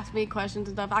 like, he was asking me questions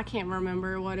and stuff. I can't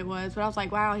remember what it was. But I was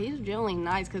like, wow, he's really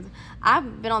nice. Because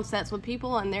I've been on sets with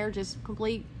people, and they're just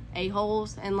complete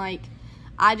a-holes. And, like,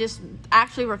 I just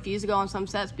actually refused to go on some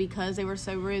sets because they were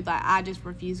so rude that I just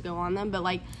refused to go on them. But,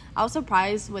 like, I was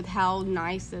surprised with how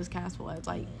nice this cast was.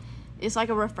 Like, it's like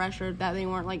a refresher that they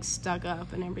weren't, like, stuck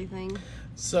up and everything.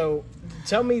 So,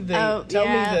 tell me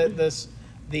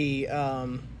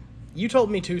you told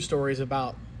me 2 stories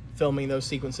about filming those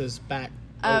sequences back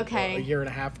a year and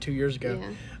a half, 2 years ago.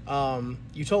 Yeah.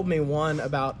 You told me one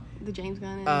about the James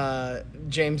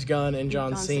Gunn and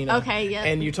John Cena. Okay, yeah.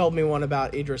 And you told me one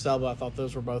about Idris Elba. I thought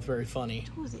those were both very funny.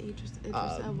 What was it, Idris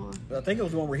Elba? I think it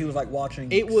was the one where he was, like,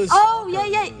 watching. It was. Oh,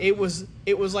 yeah. It was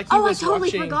like he was I totally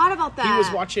watching, forgot about that. He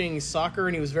was watching soccer,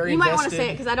 and he was very invested. You might want to say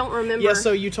it, because I don't remember. Yeah,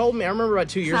 so you told me. I remember about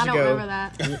 2 years ago. I don't remember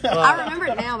that. I remember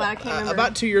it now, but I can't remember.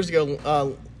 About 2 years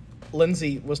ago,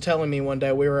 Lindsey was telling me one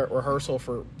day, we were at rehearsal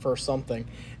for something,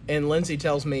 and Lindsey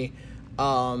tells me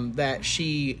that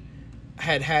she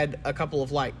had a couple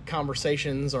of, like,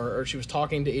 conversations, or she was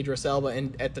talking to Idris Elba,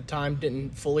 and at the time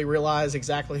didn't fully realize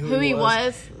exactly who he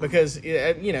was. Because, it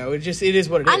is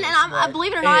what it is. And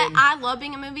believe it or not, I love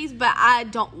being in movies, but I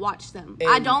don't watch them.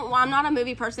 I'm not a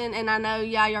movie person, and I know,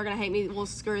 you're going to hate me. Well,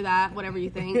 screw that, whatever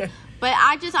you think. But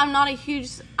I'm not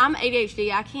I'm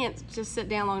ADHD. I can't just sit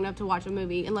down long enough to watch a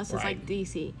movie unless it's, like,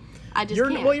 DC. I just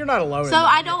can't. Well, you're not alone. So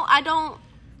I don't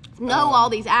know all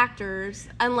these actors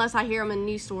unless I hear them in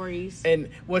news stories. And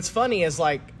what's funny is,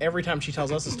 like, every time she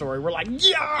tells us a story, we're like,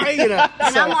 yeah, you know.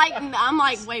 And I'm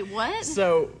like, wait, what?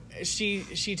 So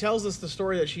she tells us the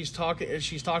story that she's talking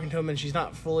to him, and she's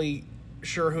not fully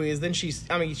sure who he is. Then she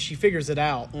figures it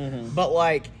out. Mm-hmm. But,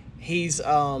 like, he's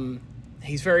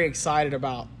very excited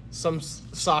about some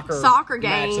soccer game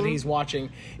match that he's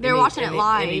watching. They're watching it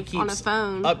live on his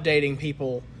phone. Updating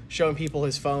people. Showing people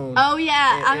his phone. Oh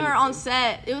yeah, I remember on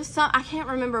set. It was I can't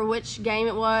remember which game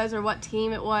it was or what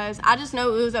team it was. I just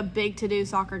know it was a big to-do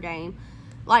soccer game,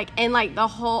 like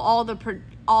all the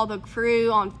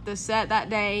crew on the set that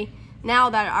day. Now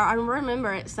that I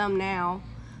remember it some now,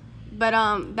 but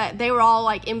that they were all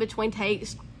like in between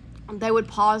takes. They would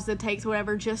pause the takes or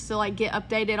whatever just to like get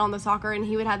updated on the soccer, and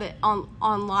he would have it on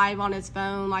live on his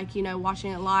phone, like, you know,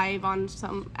 watching it live on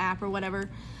some app or whatever.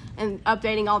 And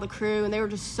updating all the crew, and they were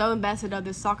just so invested of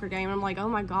this soccer game. And I'm like, oh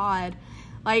my god,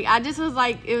 like I just was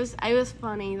like, it was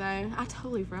funny though. I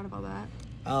totally forgot about that.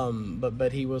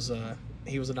 But he was a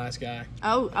nice guy.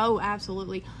 Oh,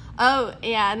 absolutely. Oh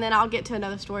yeah, and then I'll get to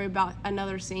another story about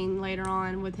another scene later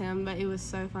on with him. But it was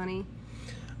so funny.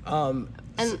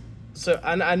 So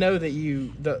I know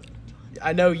that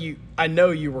I know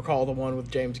you recall the one with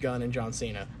James Gunn and John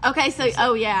Cena. Okay,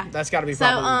 so yeah. That's got to be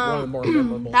probably one of the more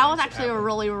memorable. That was actually a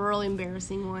really, really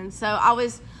embarrassing one. So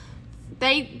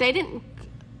they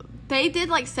did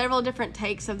like several different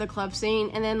takes of the club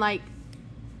scene, and then like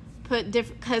put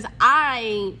different, because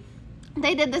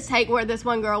they did this take where this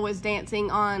one girl was dancing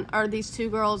on, or these two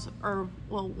girls, or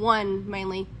well, one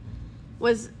mainly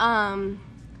was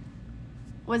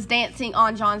dancing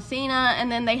on John Cena, and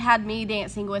then they had me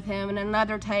dancing with him in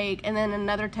another take, and then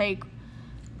another take,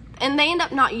 and they end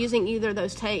up not using either of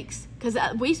those takes, because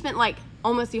we spent like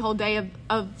almost the whole day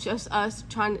of just us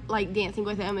trying, like, dancing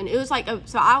with him, and it was like,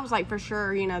 so I was like, for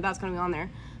sure, you know, that's going to be on there.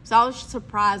 So I was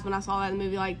surprised when I saw that in the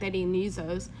movie, like, they didn't use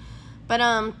those. But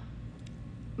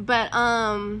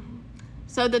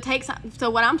so the takes, so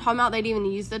what I'm talking about, they didn't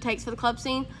even use the takes for the club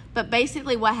scene, but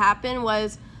basically what happened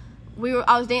was,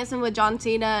 I was dancing with John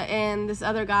Cena and this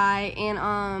other guy, and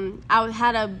I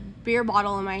had a beer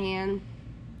bottle in my hand,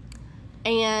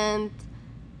 and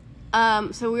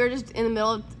so we were just in the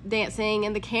middle of dancing,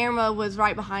 and the camera was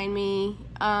right behind me,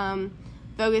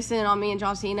 focusing on me and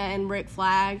John Cena and Rick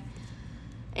Flag.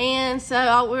 And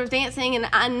so we were dancing, and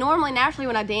I normally, naturally,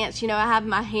 when I dance, you know, I have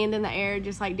my hand in the air,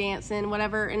 just like dancing,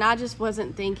 whatever, and I just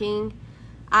wasn't thinking.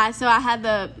 So I had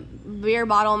the beer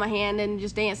bottle in my hand and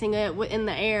just dancing it in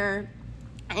the air,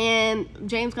 and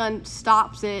James Gunn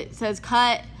stops it, says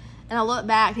cut, and I look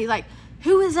back, and he's like,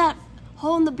 who is that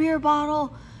holding the beer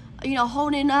bottle, you know,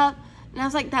 holding it up? And I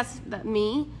was like, that's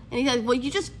me. And he said, well, you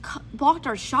just blocked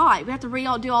our shot, we have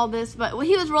to do all this. But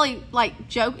he was really like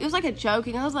it was like a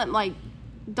joking. It wasn't like,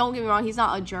 don't get me wrong, he's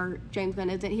not a jerk, James Gunn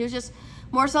isn't. He was just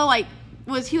more so like,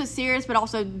 he was serious but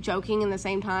also joking in the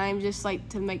same time, just like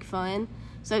to make fun.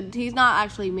 So he's not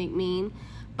actually mean.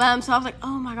 But so I was like,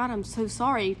 oh my god, I'm so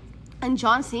sorry. And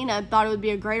John Cena thought it would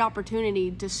be a great opportunity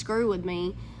to screw with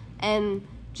me and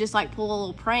just like pull a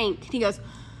little prank. He goes,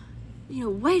 you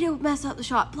know, way to mess up the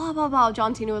shot, blah, blah, blah.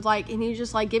 John Cena was like, and he was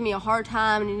just like, give me a hard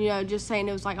time, and, you know, just saying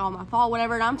it was like all my fault,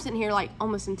 whatever. And I'm sitting here like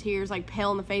almost in tears, like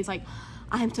pale in the face, like,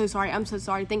 I'm so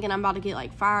sorry, thinking I'm about to get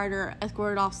like fired or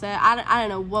escorted off set. I don't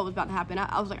know what was about to happen.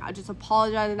 I was like, I just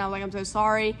apologized, and I was like, I'm so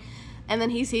sorry. And then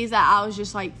he sees that I was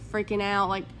just like freaking out,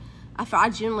 like I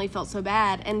genuinely felt so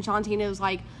bad. And John Cena was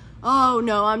like, oh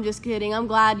no, I'm just kidding, I'm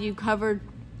glad you covered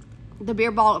the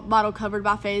beer bottle covered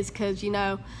my face, because, you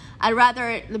know, I'd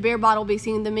rather the beer bottle be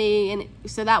seen than me, and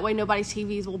so that way nobody's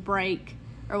TVs will break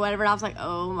or whatever. And I was like,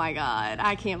 oh my god,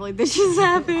 I can't believe this just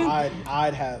happened.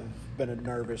 I'd have been a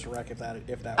nervous wreck if that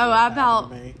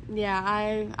happened to me. Yeah,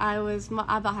 I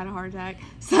about had a heart attack.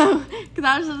 So because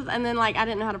I was just, and then like I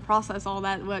didn't know how to process all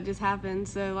that what just happened.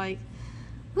 So like,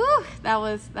 whew, that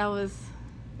was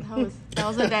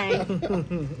a day.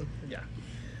 Yeah.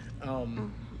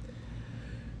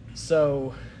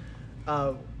 So,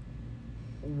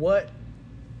 what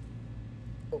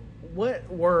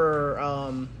were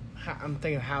I'm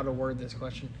thinking how to word this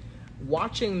question.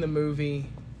 Watching the movie,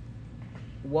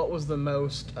 what was the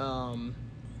most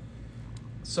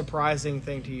surprising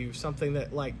thing to you? Something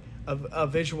that, like, a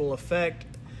visual effect,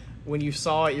 when you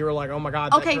saw it, you were like, oh my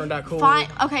god, that turned out cool. Fine.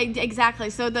 Okay, exactly.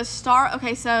 So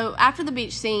so after the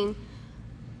beach scene,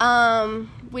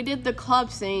 we did the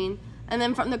club scene, and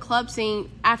then from the club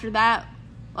scene, after that,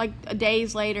 like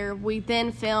days later, we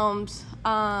then filmed,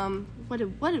 what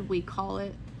did we call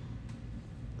it?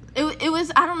 It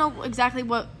was, I don't know exactly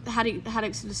how to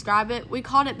describe it. We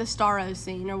called it the Starro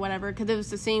scene or whatever, because it was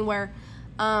the scene where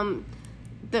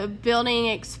the building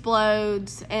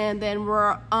explodes, and then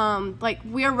we're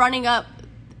running up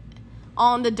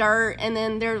on the dirt, and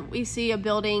then we see a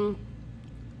building,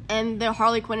 and the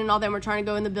Harley Quinn and all them are trying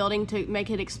to go in the building to make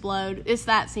it explode. It's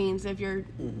that scene, so if you're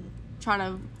trying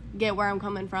to get where I'm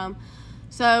coming from.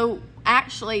 So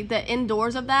actually, the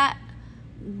indoors of that,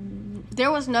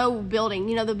 there was no building.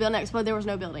 You know, the building exploded, there was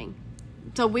no building.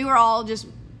 So we were all just,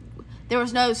 there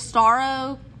was no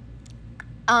Starro,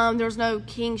 there was no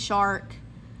King Shark.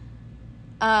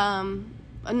 None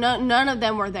of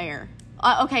them were there.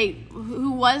 Okay,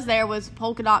 who was there was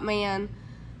Polka Dot Man.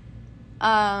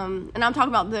 And I'm talking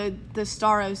about the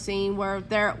Starro scene where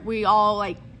we all,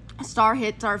 like, Star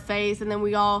hits our face, and then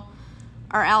we all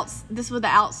are out. This was the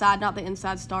outside, not the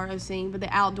inside Starro scene, but the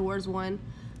outdoors one.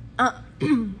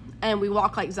 And we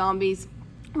walk like zombies.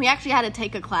 We actually had to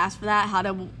take a class for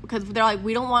that, because they're like,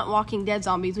 we don't want Walking Dead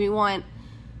zombies. We want,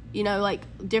 you know, like,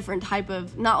 different type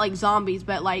of, not like zombies,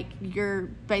 but like you're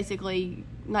basically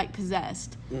like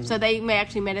possessed. So they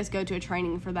actually made us go to a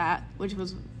training for that, which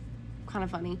was kind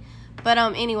of funny. But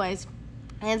anyways,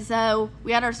 and so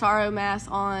we had our Starro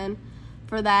mask on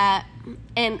for that,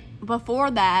 and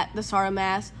before that, the Starro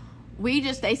mask,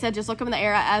 they said just look up in the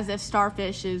air as if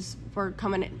starfishes were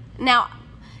coming in. Now,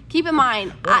 keep in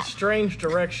mind, what a strange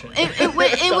direction. It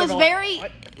was very.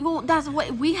 Well, that's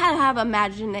what we had to have.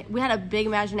 We had a big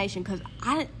imagination, because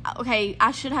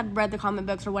I should have read the comic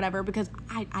books or whatever, because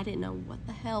I didn't know what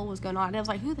the hell was going on. And I was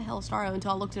like, who the hell is Starro,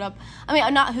 until I looked it up. I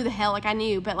mean, not who the hell, like, I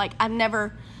knew, but like I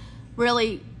didn't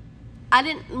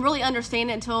really understand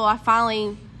it until I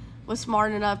finally was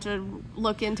smart enough to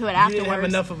look into it afterwards. You didn't have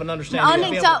enough of an understanding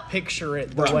to be able to picture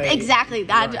it the way. Exactly.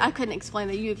 I couldn't explain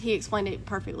it. He explained it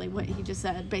perfectly, what he just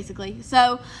said, basically.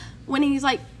 So when he's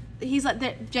like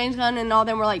James Gunn and all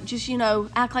them were like, just, you know,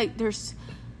 act like there's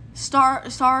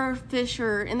starfish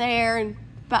are in the air and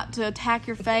about to attack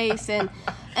your face, and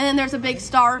then there's a big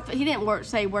star. He didn't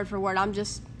say word for word. I'm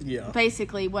just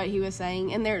basically what he was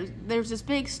saying. And there's this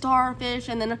big starfish,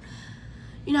 and then,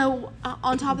 you know,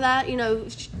 on top of that, you know,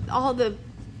 all the,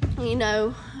 you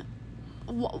know,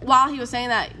 while he was saying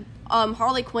that,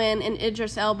 Harley Quinn and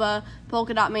Idris Elba,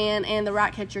 Polka Dot Man, and the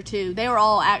Ratcatcher 2, they were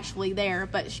all actually there.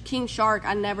 But King Shark,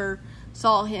 I never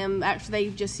saw him. Actually,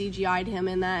 they just CGI'd him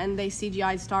in that, and they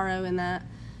CGI'd Starro in that.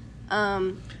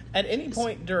 At any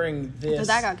point during this, so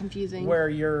that got confusing, where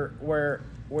you're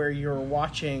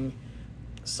watching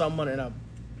someone in a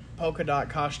polka dot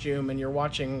costume, and you're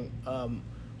watching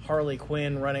Harley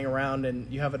Quinn running around,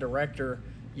 and you have a director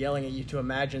yelling at you to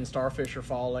imagine starfish are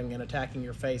falling and attacking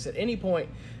your face. At any point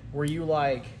were you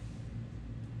like,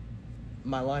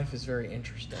 my life is very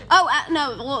interesting? Oh,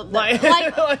 no.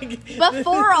 Well,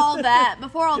 before all that,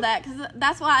 because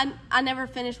that's why I never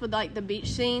finished with, like, the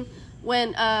beach scene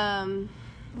when,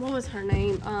 what was her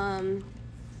name?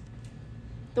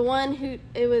 The one who,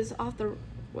 it was off the,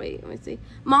 wait, let me see.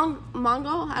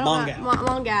 Mongal? I don't know.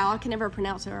 Mongal. I can never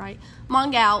pronounce it right.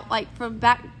 Mongal, like, throw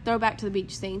back to the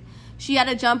beach scene. She had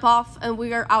to jump off, and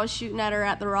I was shooting at her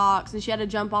at the rocks, and she had to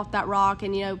jump off that rock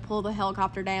and, you know, pull the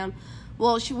helicopter down.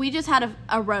 Well, we just had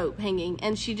a rope hanging,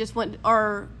 and she just went,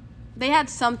 or they had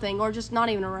something, or just not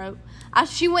even a rope.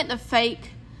 She went to fake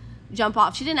jump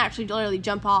off. She didn't actually literally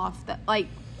jump off.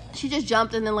 She just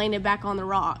jumped and then landed back on the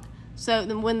rock. So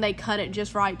then when they cut it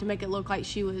just right to make it look like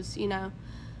she was, you know,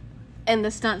 and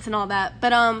the stunts and all that.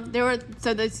 But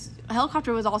this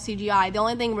helicopter was all CGI. The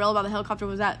only thing real about the helicopter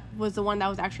was the one that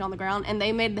was actually on the ground, and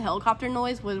they made the helicopter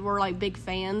noise. We're like big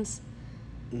fans.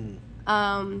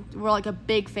 We're like a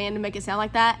big fan to make it sound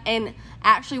like that. And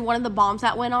actually, one of the bombs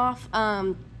that went off,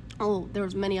 there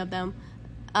was many of them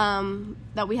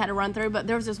that we had to run through, but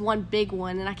there was this one big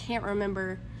one, and I can't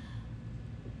remember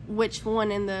which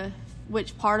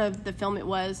part of the film it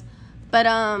was. But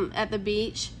at the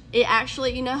beach, it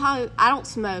actually, you know how I don't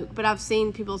smoke, but I've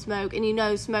seen people smoke, and you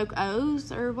know, smoke O's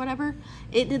or whatever.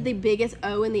 It did the biggest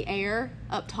O in the air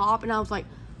up top, and I was like,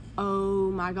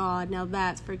 oh my god, now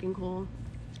that's freaking cool.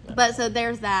 But so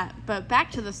there's that. But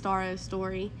back to the Starro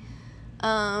story.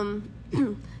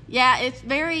 Yeah, it's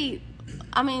very,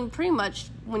 I mean, pretty much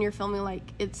when you're filming,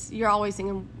 like, you're always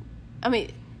thinking, I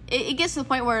mean, it gets to the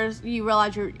point where you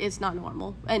realize it's not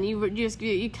normal, and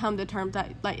you come to terms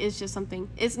that, like, it's just something,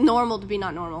 it's normal to be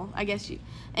not normal, I guess,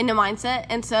 in the mindset.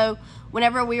 And so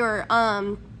whenever we were,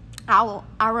 I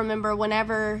remember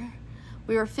whenever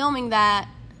we were filming that,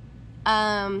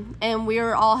 and we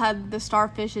all had the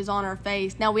starfishes on our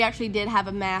face. Now, we actually did have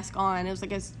a mask on. It was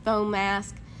like a foam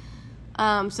mask.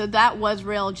 So that was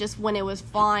real. Just when it was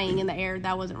flying in the air,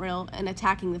 that wasn't real. And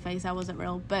attacking the face, that wasn't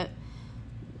real. But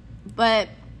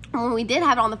when we did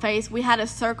have it on the face, we had a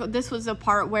circle. This was the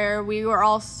part where we were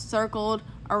all circled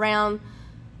around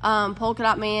Polka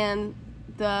Dot Man,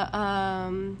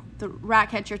 the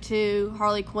Ratcatcher 2,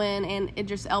 Harley Quinn, and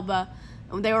Idris Elba.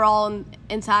 They were all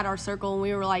inside our circle, and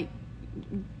we were like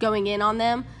going in on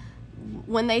them.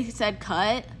 When they said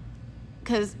cut,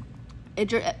 because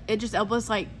Idris Elba's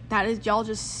like, that is, y'all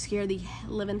just scared the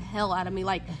living hell out of me.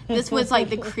 Like, this was like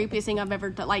the creepiest thing I've ever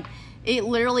done. Like, it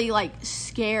literally like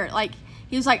scared. Like,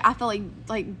 he was like, I felt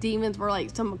like demons were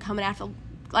like someone coming after.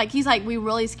 Like, he's like, we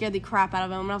really scared the crap out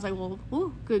of him. And I was like, well,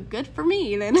 ooh, good for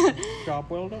me then. Job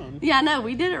well done. Yeah, no,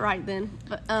 we did it right then.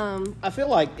 But I feel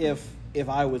like if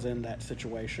I was in that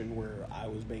situation where I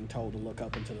was being told to look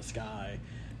up into the sky,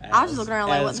 I was just looking around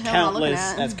like, what the hell am I looking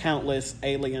at? As countless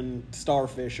alien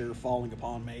starfish are falling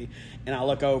upon me, and I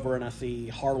look over and I see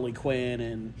Harley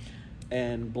Quinn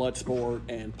and Bloodsport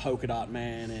and Polka Dot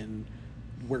Man and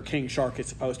where King Shark is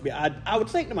supposed to be, I would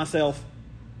think to myself,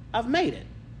 I've made it.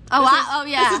 Oh,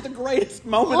 yeah. This is the greatest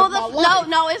moment of my life.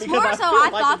 No, it's more so I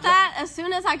like thought that as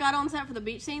soon as I got on set for the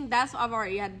beach scene, I've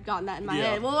already had gotten that in my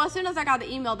head. Well, as soon as I got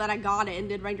the email that I got it and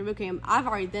did Ranger Boot Camp, I've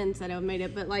already then said I made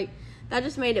it, but like, that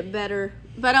just made it better.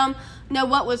 But, no,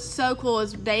 what was so cool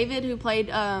is David, who played,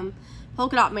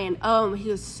 Polka Dot Man, he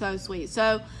was so sweet.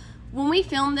 So, when we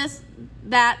filmed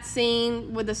that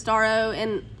scene with the Starro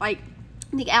and, like,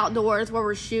 the outdoors where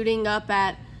we're shooting up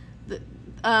at the,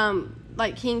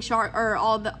 like King Shark or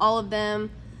all of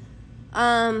them,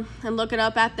 and looking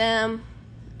up at them,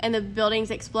 and the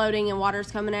buildings exploding and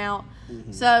water's coming out.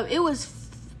 Mm-hmm. So it was.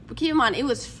 Keep in mind, it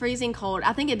was freezing cold.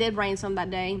 I think it did rain some that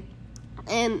day,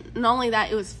 and not only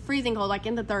that, it was freezing cold, like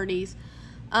in the 30s.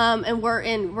 And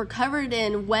we're covered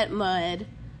in wet mud,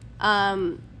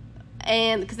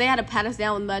 and because they had to pat us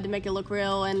down with mud to make it look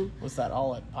real. And was that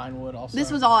all at Pinewood also?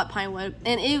 This was all at Pinewood,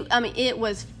 and it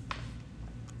was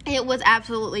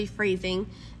absolutely freezing.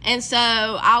 And so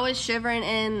I was shivering,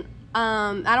 and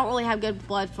I don't really have good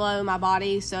blood flow in my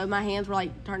body, so my hands were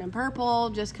like turning purple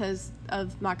just because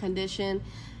of my condition.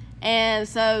 And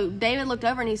so David looked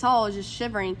over and he saw I was just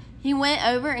shivering. He went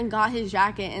over and got his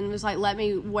jacket and was like, let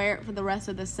me wear it for the rest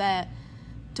of the set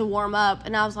to warm up.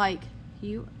 And I was like,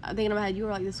 thinking in my head, you were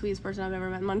like the sweetest person I've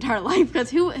ever met in my entire life, because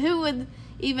who would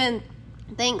even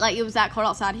think like it was that cold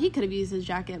outside? He could have used his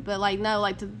jacket, but like no,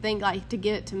 like to think like to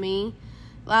give it to me,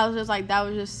 I was just like, that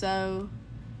was just so,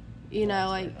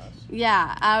 like nice.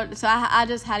 Yeah. I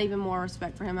just had even more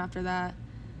respect for him after that.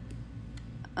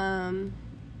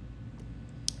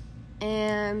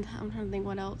 And I'm trying to think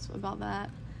what else about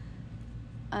that.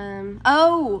 I don't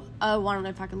know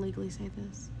if I can legally say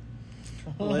this.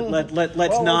 Let's avoid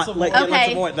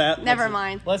that. Never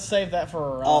mind. Let's save that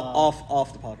for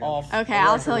off the podcast. Okay,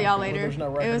 I'll tell y'all later. It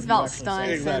was about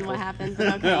stunts and what happened.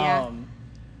 But okay, yeah.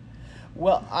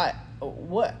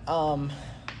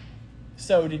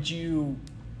 So did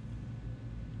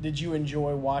you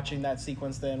enjoy watching that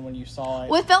sequence then when you saw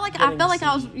it? Well, I felt like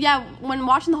I was when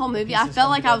watching the whole movie, I felt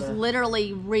like I was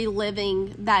literally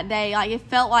reliving that day. Like it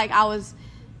felt like I was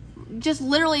just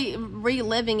literally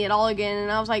reliving it all again,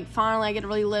 and I was like, finally I get to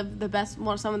relive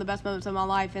some of the best moments of my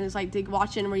life, and it's like to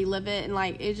watch it and relive it, and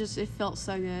like it felt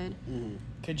so good. Mm-hmm.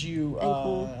 Could you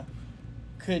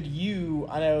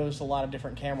I know there's a lot of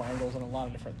different camera angles and a lot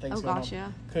of different things going on. Yeah.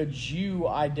 Could you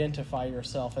identify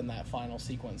yourself in that final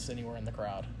sequence anywhere in the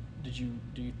crowd?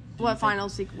 What final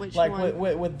sequence? Which like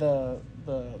one? with the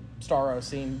Starro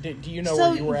scene, do you know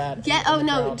where you were at? Yeah. Oh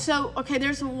no. Crowd? So okay,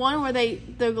 there's one where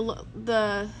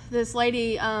this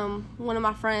lady, one of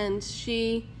my friends,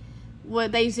 they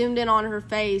zoomed in on her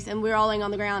face, and we were all laying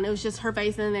on the ground. It was just her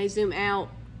face, and then they zoom out.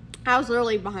 I was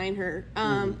literally behind her,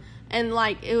 and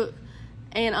like it.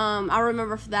 And I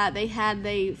remember for that they had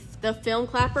the film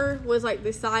clapper was like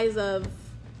the size of.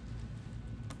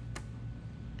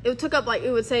 It took up like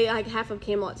it would say like half of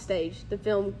Camelot stage. The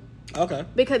film. Okay.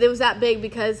 Because it was that big,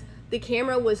 because the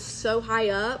camera was so high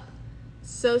up,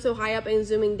 so high up, and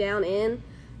zooming down in,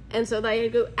 and so they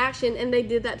go action, and they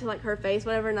did that to like her face,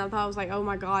 whatever. And I thought, I was like, oh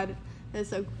my god, that's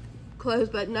so close.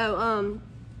 But no,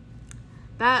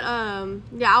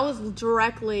 I was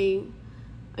directly.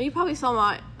 You probably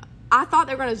saw I thought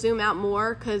they were gonna zoom out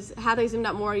more, because how they zoomed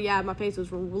out more, my face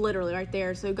was literally right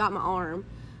there, so it got my arm.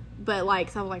 But like,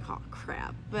 so I was like, oh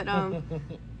crap. But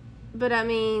but I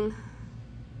mean.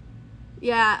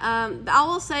 Yeah, I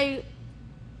will say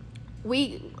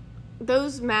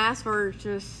those masks were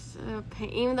just a pain.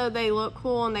 Even though they look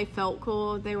cool and they felt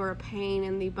cool, they were a pain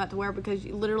in the butt to wear, because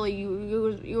you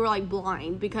were like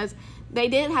blind, because they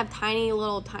did have tiny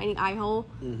eye hole,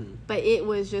 but it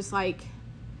was just like.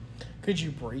 Could you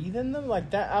breathe in them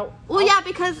like that? Well, yeah,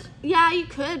 because you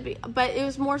could be, but it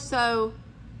was more so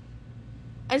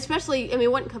especially, I mean,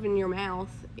 it wasn't coming in your mouth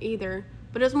either.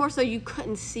 But it was more so you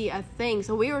couldn't see a thing.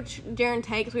 So we were during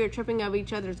takes, we were tripping over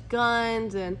each other's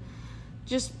guns and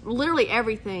just literally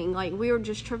everything. Like, we were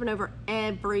just tripping over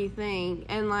everything.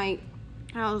 And, like,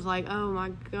 I was like, oh, my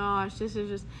gosh, this is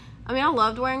just... I mean, I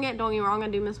loved wearing it. Don't get me wrong, I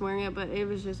do miss wearing it. But it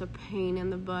was just a pain in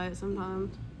the butt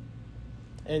sometimes.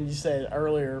 And you said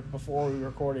earlier, before we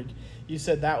recorded, you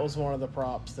said that was one of the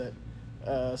props that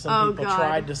some people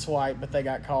tried to swipe, but they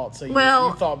got caught. So you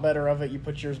thought better of it. You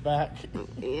put yours back.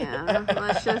 Yeah,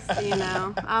 let's just,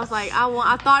 I was like,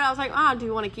 I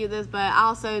do want to keep this, but I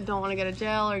also don't want to go to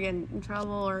jail or get in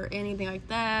trouble or anything like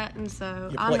that. And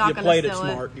so I'm not going to steal it. You played it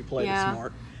smart. You played it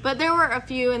smart. But there were a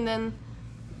few, and then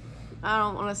I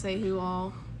don't want to say who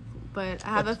all, but I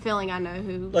have a feeling I know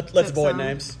who. Let's avoid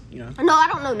names. No, I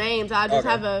don't know names. I just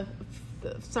have a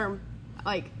certain,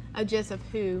 like, a gist of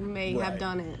who may have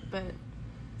done it, but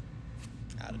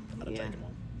I'd have taken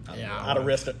one. I'd have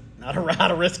risked it. I'd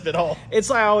have risked it all.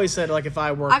 It's like I always said, like, if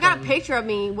I worked... I got a picture of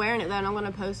me wearing it, though, and I'm going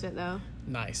to post it, though.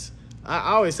 Nice.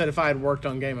 I always said if I had worked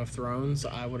on Game of Thrones,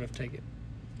 I would have taken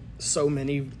so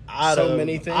many things. I'd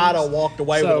have walked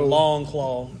away with a long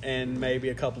claw and maybe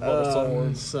a couple of other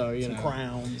swords, some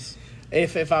crowns.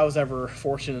 If I was ever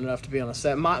fortunate enough to be on a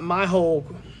set, my whole...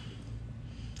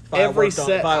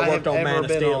 If I worked on Man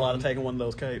of Steel, I'd have taken one of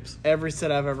those capes. Every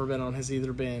set I've ever been on has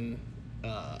either been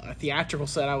a theatrical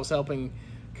set I was helping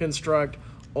construct,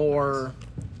 or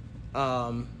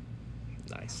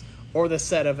or the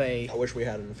set of a... I wish we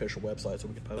had an official website so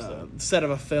we could post that. Set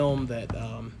of a film that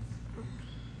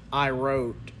I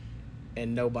wrote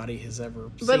and nobody has ever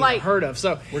seen or heard of.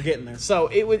 So we're getting there. So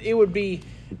it would be,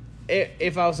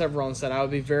 if I was ever on set, I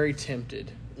would be very tempted.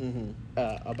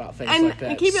 About things like that.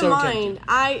 And keep in mind,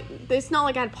 it's not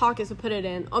like I had pockets to put it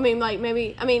in. I mean, like,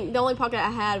 the only pocket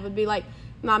I had would be, like,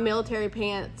 my military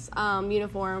pants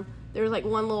uniform. There was, like,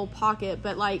 one little pocket,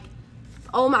 but, like,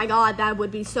 oh my God, that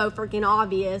would be so freaking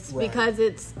obvious because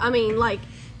it's,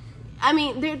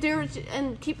 there's,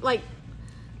 and keep, like,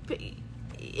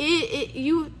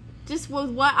 you, just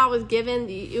with what I was given,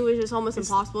 it was just almost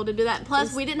impossible to do that.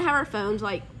 Plus, we didn't have our phones,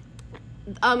 like,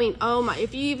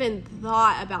 if you even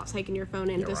thought about taking your phone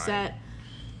into set,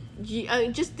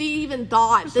 just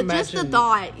the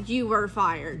thought, you were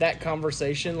fired. That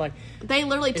conversation, like, they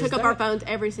literally took up our phones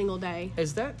every single day.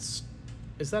 Is that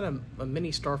a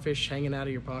mini starfish hanging out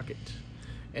of your pocket?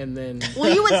 And then,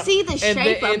 well, you would see the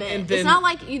shape of it. It's not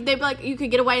like they'd be like, you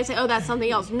could get away and say, oh, that's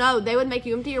something else. No, they would make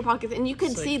you empty your pockets, and you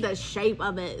could see the shape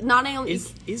of it. Not only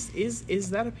is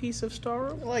that a piece of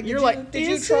Starro? Like,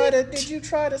 did you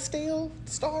try to steal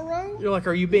Starro? You're like,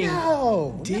 are you being?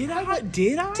 No. Did I?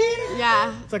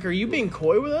 Yeah. It's like, are you being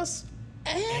coy with us?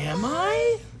 Am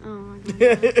I? Oh my God.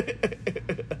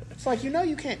 It's like,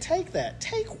 you can't take that.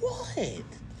 Take what?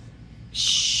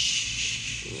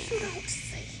 Shh. You don't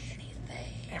say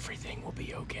anything. Everything will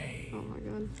be okay. Oh my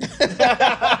God.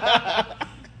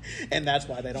 And that's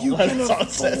why they don't let us on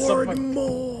set. You can afford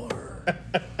more.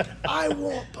 I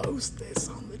won't post this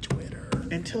on the Twitter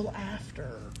until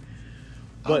after.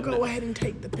 I'll go ahead and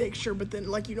take the picture, but then,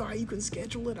 like, you know how you can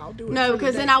schedule it? I'll do it. No,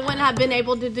 because then I wouldn't have been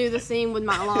able to do the scene with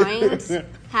my lines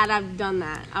had I done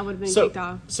that. I would have been kicked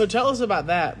off. So tell us about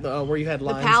that, where you had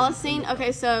lines. The palace scene?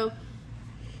 Okay, so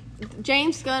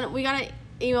James Gunn, we got an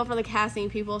email from the casting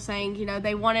people saying,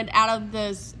 they wanted out of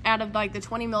like the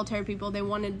 20 military people,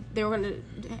 James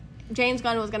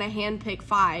Gunn was going to handpick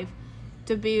 5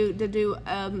 to do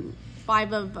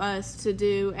 5 of us to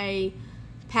do a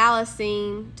palace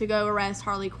scene to go arrest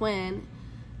Harley Quinn.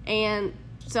 And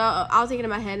so I was thinking in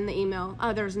my head in the email,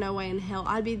 there's no way in hell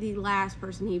I'd be the last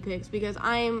person he picks because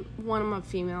I'm a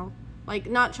female. Like,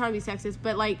 not trying to be sexist,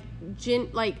 but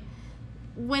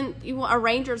when a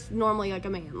ranger's normally like a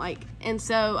man, like, and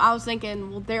so I was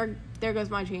thinking, well, there goes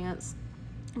my chance,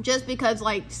 just because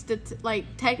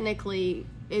technically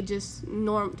it just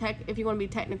if you want to be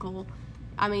technical,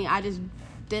 I just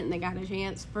didn't think I had a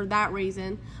chance for that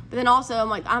reason. But then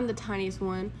also I'm the tiniest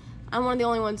one. I'm one of the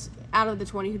only ones out of the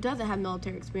 20 who doesn't have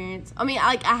military experience. Even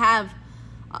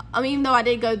though I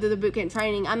did go through the boot camp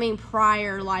training,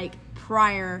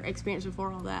 prior experience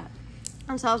before all that.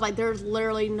 And so I was like, there's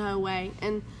literally no way.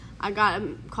 And I got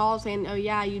a call saying, oh,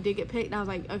 yeah, you did get picked. And I was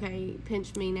like, okay,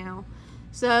 pinch me now.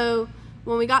 So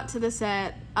when we got to the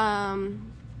set, that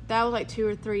was like 2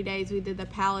 or 3 days we did the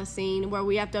palace scene where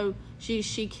we have to,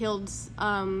 she kills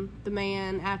the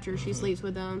man after she sleeps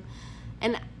with him.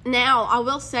 And now I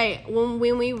will say, when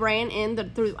we ran in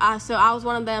so I was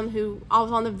one of them I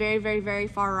was on the very, very, very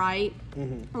far right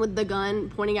with the gun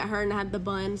pointing at her, and I had the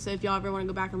bun. So if y'all ever want to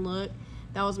go back and look,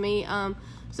 that was me.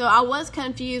 So I was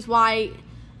confused why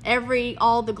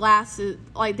all the glasses,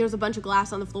 like there's a bunch of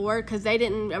glass on the floor because I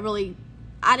didn't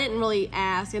really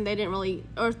ask, and they didn't really,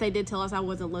 or if they did tell us, I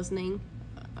wasn't listening.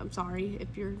 I'm sorry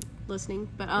if you're listening,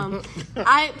 but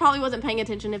I probably wasn't paying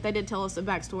attention if they did tell us the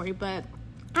backstory, but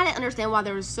I didn't understand why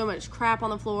there was so much crap on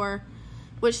the floor,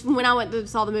 which when I went to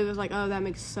saw the movie, I was like, oh, that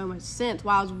makes so much sense,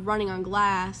 while I was running on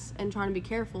glass and trying to be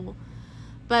careful.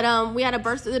 But we had to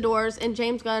burst through the doors, and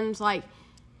James Gunn's like,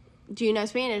 do you know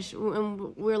Spanish?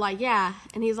 And we were like, yeah.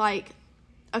 And he's like,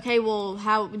 okay, well,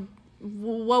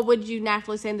 what would you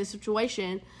naturally say in this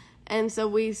situation? And so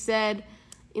we said,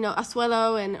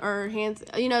 abuelo or hands,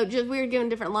 just we were given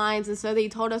different lines. And so he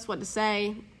told us what to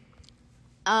say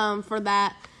for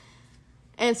that.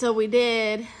 And so we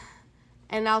did.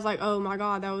 And I was like, oh, my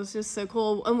God, that was just so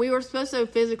cool. And we were supposed to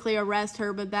physically arrest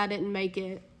her, but that didn't make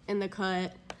it in the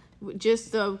cut.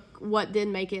 Just what did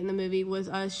make it in the movie was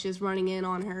us just running in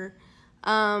on her.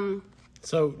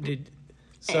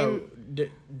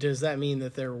 Does that mean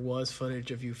that there was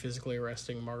footage of you physically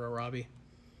arresting Margot Robbie?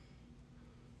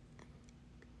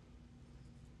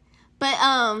 But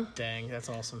dang, that's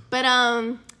awesome. But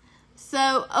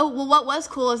what was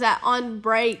cool is that on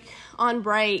break,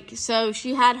 so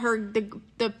she had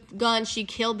the gun she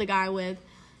killed the guy with.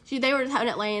 They were having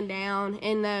it laying down,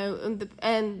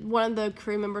 and one of the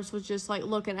crew members was just like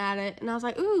looking at it, and I was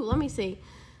like, "Ooh, let me see."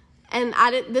 And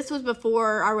this was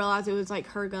before I realized it was like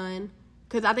her gun,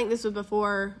 because I think this was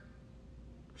before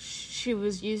she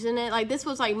was using it. Like this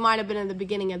was like might have been in the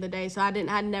beginning of the day, so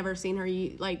I'd never seen her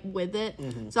with it.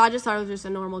 Mm-hmm. So I just thought it was just a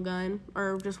normal gun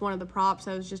or just one of the props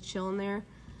that was just chilling there,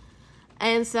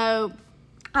 and so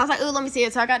I was like, ooh, let me see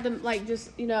it. So I got to,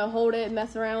 just, hold it,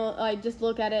 mess around, just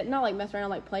look at it. Not, mess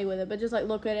around, play with it, but just,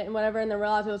 look at it and whatever, and then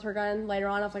realize it was her gun later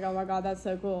on. I was like, oh, my God, that's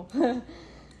so cool.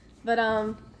 But,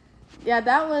 yeah,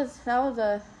 that was I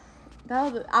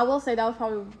will say that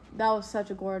was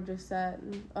such a gorgeous set.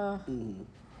 And,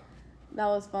 that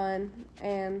was fun.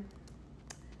 And,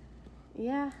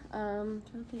 yeah, I'm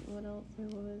trying to think what else there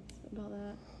was about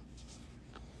that.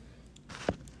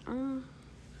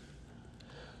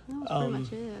 That was pretty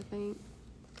much it, I think.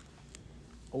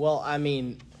 Well, I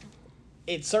mean,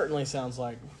 it certainly sounds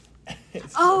like.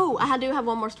 I do have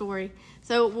one more story.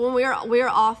 So when we were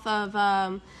off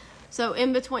of, so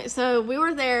in between, so we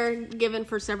were there given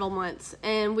for several months,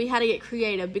 and we had to get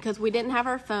creative because we didn't have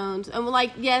our phones, and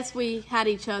yes, we had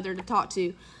each other to talk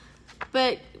to,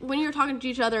 but when you're talking to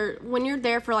each other, when you're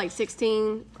there for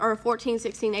 16 or 14,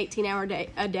 16, 18 hour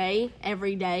a day,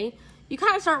 every day, you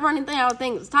kind of start running out of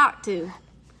things to talk to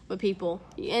with people,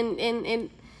 and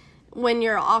when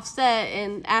you're offset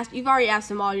and you've already asked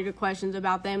them all your questions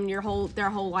about them, their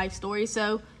whole life story.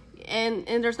 So, and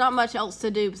there's not much else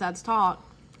to do besides talk.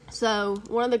 So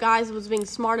one of the guys was being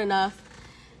smart enough,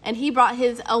 and he brought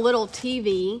a little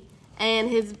TV and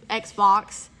his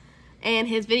Xbox and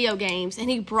his video games, and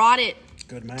he brought it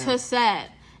to set.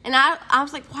 And I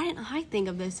was like, why didn't I think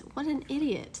of this? What an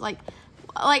idiot!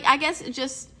 I guess it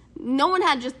just. No one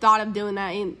had just thought of doing that.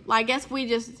 And I guess we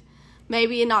just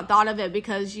maybe not thought of it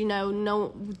because,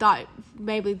 thought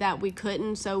maybe that we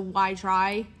couldn't, so why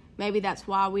try? Maybe that's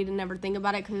why we didn't ever think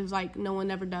about it, because it was no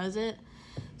one ever does it.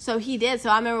 So he did.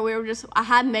 So I remember I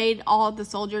had made all of the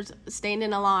soldiers stand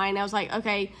in a line. I was like,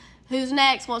 okay, who's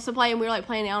next wants to play? And we were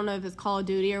playing, I don't know if it's Call of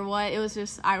Duty or what. It was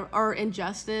just, or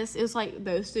Injustice. It was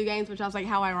those two games, which I was like,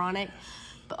 how ironic.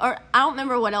 Or I don't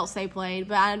remember what else they played,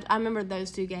 but I remember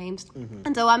those two games. Mm-hmm.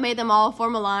 And so I made them all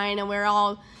form a line, and we were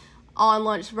all on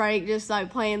lunch break, just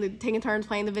taking turns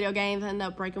playing the video games. I ended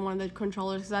up breaking one of the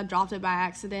controllers because I dropped it by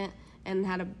accident and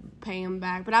had to pay him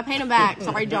back. But I paid him back.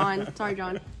 Sorry, John.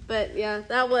 But yeah,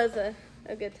 that was a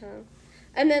good time.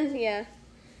 And then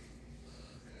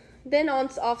then on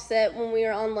offset when we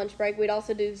were on lunch break, we'd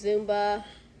also do Zumba,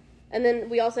 and then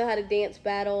we also had a dance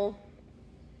battle.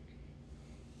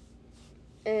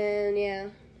 And yeah,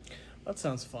 that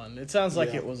sounds fun. It sounds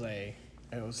like it was a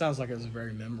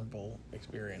very memorable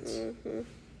experience. Mm-hmm.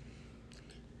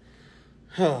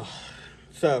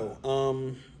 So,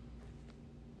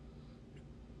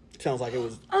 sounds like it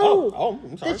was.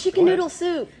 I'm sorry. The chicken noodle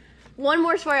soup. One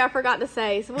more story I forgot to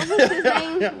say. So what was his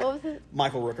name? What was it?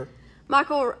 Michael Rooker.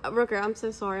 Michael Rooker. I'm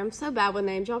so sorry. I'm so bad with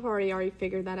names. Y'all have already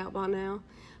figured that out by now.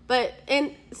 But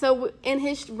in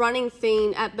his running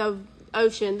scene at the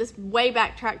ocean, this way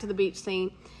back track to the beach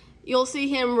scene, you'll see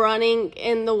him running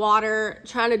in the water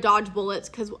trying to dodge bullets,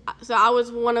 so I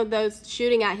was one of those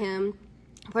shooting at him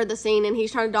for the scene, and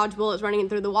he's trying to dodge bullets running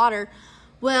through the water.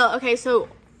 Well, okay, so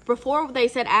before they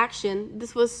said action,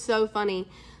 this was so funny.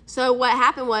 So what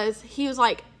happened was, he was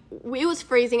it was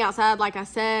freezing outside, like I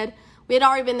said. We had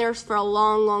already been there for a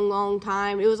long, long, long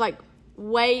time. It was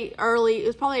way early. It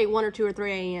was probably 1 or 2 or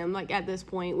 3 a.m. Like at this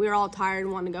point, we were all tired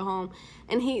and wanting to go home.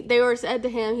 And they were said to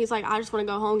him, he's like, I just want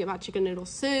to go home, get my chicken noodle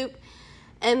soup.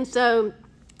 And so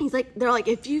they're like,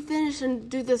 if you finish and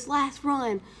do this last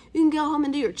run, you can go home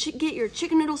and do get your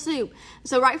chicken noodle soup.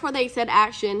 So right before they said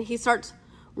action, he starts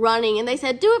running, and they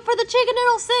said, do it for the chicken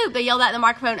noodle soup. They yelled at the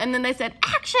microphone, and then they said,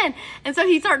 action. And so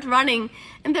he starts running,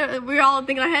 and we were all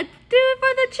thinking in our head, do it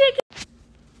for the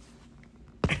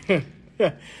chicken.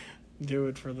 Do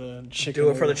it for the chicken.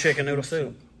 Do it for the chicken noodle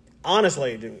soup.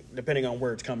 Honestly, depending on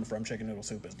where it's coming from, chicken noodle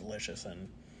soup is delicious, and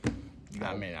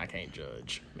I mean, I can't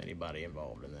judge anybody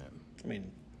involved in that. I mean,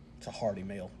 it's a hearty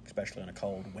meal, especially on a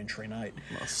cold, wintry night.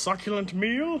 A succulent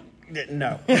meal?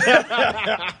 No.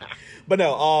 But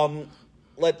no,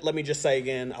 let me just say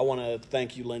again, I want to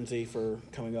thank you, Lindsey, for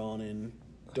coming on and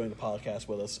doing the podcast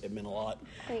with us. It meant a lot.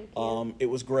 Thank you. It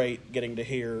was great getting to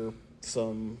hear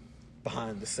some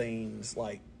behind-the-scenes,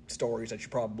 like, stories that you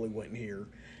probably wouldn't hear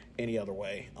any other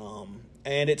way.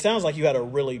 And it sounds like you had a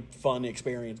really fun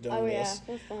experience doing this. Oh,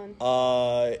 yeah, it was fun.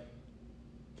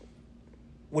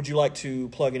 Would you like to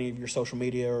plug any of your social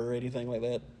media or anything like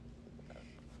that?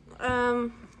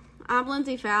 I'm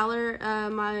Lindsey Fowler.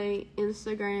 My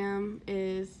Instagram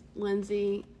is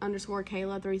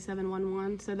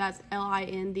Lindsey_Kayla3711. So that's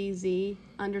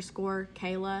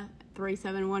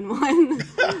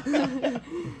LINDZ_Kayla3711.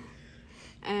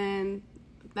 And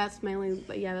that's mainly,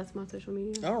 but yeah, that's my social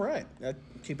media. All right.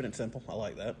 Keeping it simple. I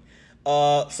like that.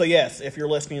 So yes, if you're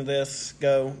listening to this,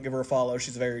 go give her a follow.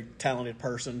 She's a very talented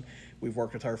person. We've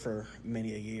worked with her for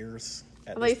many years.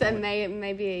 I thought you said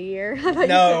maybe a year.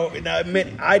 No,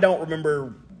 I don't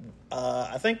remember.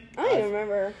 I think I don't even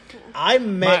remember. I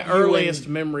met my earliest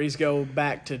memories go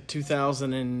back to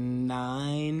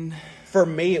 2009. For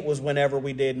me, it was whenever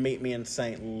we did Meet Me in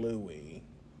St. Louis.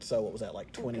 So what was that,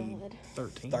 like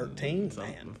 2013? 13?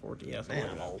 Man, 14. Yeah, man,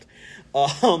 I'm old.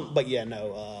 But yeah,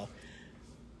 no.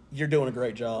 You're doing a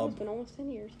great job. It's been almost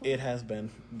 10 years. It has been.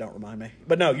 Don't remind me.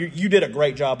 But no, you did a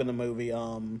great job in the movie.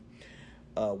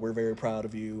 We're very proud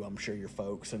of you. I'm sure your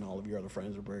folks and all of your other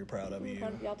friends are very proud of you. I'm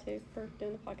proud of y'all too for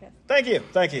doing the podcast. Thank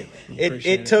you.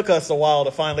 It took us a while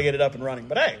to finally get it up and running,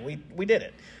 but hey, we did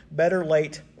it. Better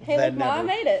late than never. I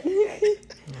made it.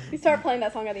 You start playing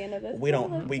that song at the end of this. We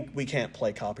can't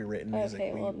play copywritten music.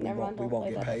 Okay, well, never mind. We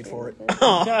won't get paid for it. it.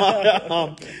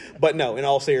 But no, in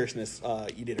all seriousness,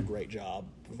 you did a great job.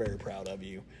 We're very proud of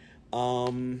you.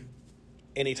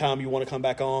 Anytime you want to come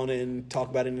back on and talk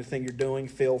about anything you're doing,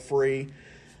 feel free.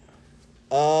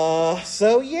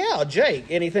 So yeah, Jake,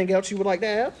 anything else you would like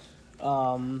to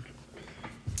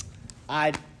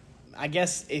add? I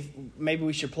guess if maybe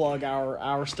we should plug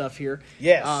our stuff here.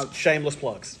 Yes, shameless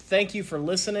plugs. Thank you for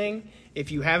listening.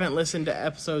 If you haven't listened to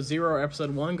episode 0 or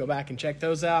episode 1, go back and check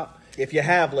those out. If you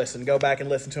have listened, go back and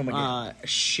listen to them again.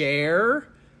 Share,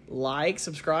 like,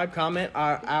 subscribe, comment.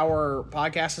 Our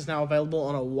podcast is now available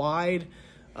on a wide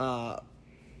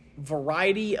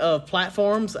variety of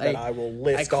platforms. That I will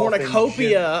list a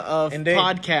cornucopia of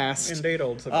podcasts. Indeed,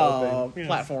 old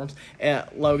platforms.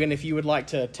 Logan, if you would like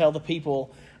to tell the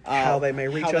people how they may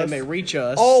reach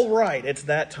us. All right, it's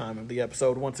that time of the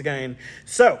episode once again.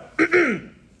 So,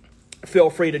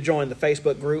 feel free to join the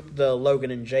Facebook group, the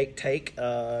Logan and Jake Take.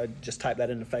 Just type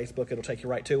that into Facebook. It'll take you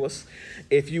right to us.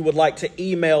 If you would like to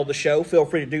email the show, feel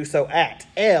free to do so at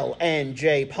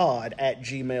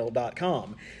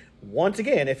lnjpod@gmail.com. Once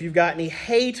again, if you've got any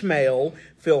hate mail,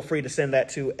 feel free to send that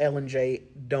to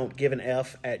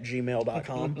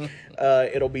lnjdon'tgiveanf@gmail.com.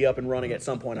 It'll be up and running at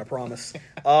some point, I promise.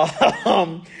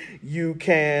 You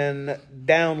can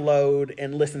download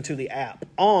and listen to the app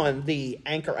on the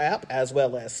Anchor app, as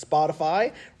well as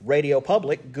Spotify, Radio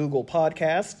Public, Google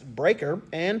Podcasts, Breaker,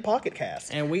 and Pocket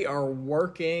Cast. And we are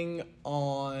working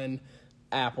on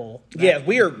Apple. Yeah,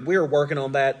 we're working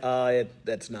on that.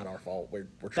 That's not our fault. We're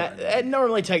trying. It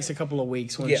normally takes a couple of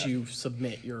weeks once you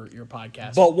submit your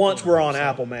podcast. But once we're on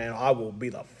Apple, man, I will be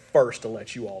the first to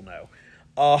let you all know.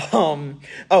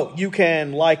 You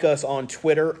can like us on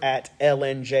Twitter at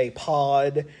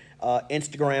LNJPod,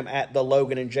 Instagram at the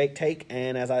Logan and Jake Take,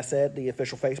 and as I said, the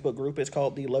official Facebook group is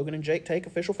called the Logan and Jake Take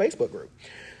official Facebook group.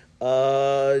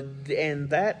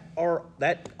 And that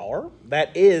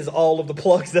is all of the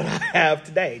plugs that I have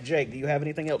today. Jake, do you have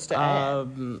anything else to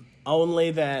add? Only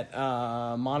that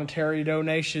monetary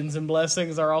donations and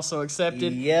blessings are also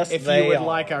accepted. Yes, if you would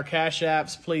like our cash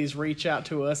apps, please reach out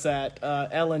to us at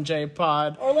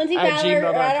LNJPod or Lindsey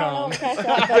Fowler, I don't know cash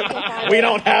app. We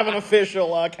don't have an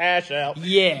official cash app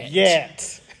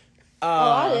yet.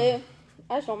 I do.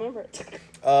 I just don't remember it.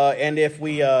 And if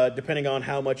we, depending on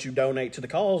how much you donate to the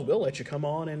cause, we'll let you come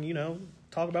on and,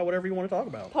 talk about whatever you want to talk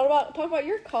about. Talk about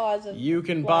your cause. You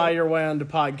can buy your way onto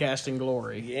podcasting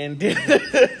glory. And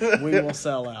We will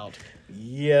sell out.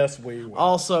 Yes, we will.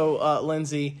 Also,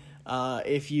 Lindsay,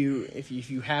 if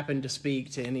you happen to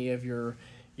speak to any of your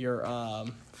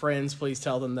friends, please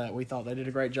tell them that we thought they did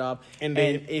a great job.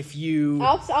 Indeed. And if you,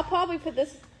 I'll probably put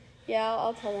this. Yeah,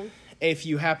 I'll tell them. If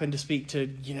you happen to speak to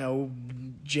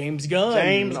James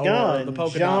Gunn, Gunn, the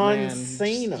Polka John Dot Man,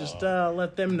 Cena, just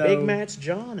let them know. Big Match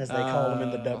John, as they call him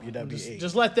in the WWE.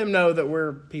 Just let them know that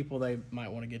we're people they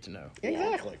might want to get to know.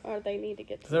 Exactly. Yeah, or they need to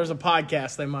get to If there's a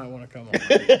podcast, they might want to come on.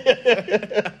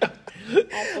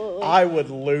 Absolutely. I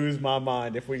would lose my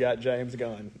mind if we got James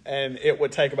Gunn, and it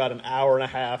would take about an hour and a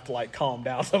half to calm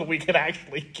down so that we could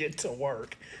actually get to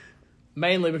work.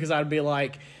 Mainly because I'd be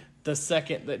like, the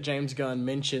second that James Gunn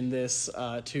mentioned this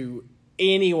to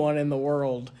anyone in the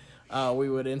world, we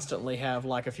would instantly have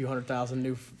a few 100,000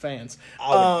 new fans.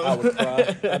 I would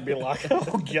cry. I'd be like,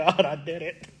 oh God, I did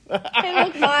it. Hey,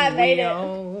 look, I made it.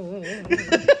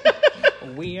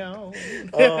 We own.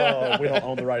 Oh, we don't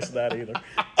own the rights to that either.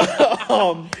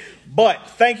 But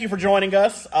thank you for joining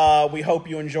us. We hope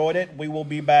you enjoyed it. We will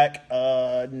be back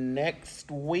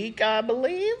next week, I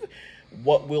believe.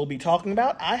 What we'll be talking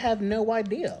about, I have no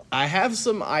idea. I have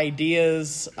some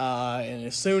ideas, and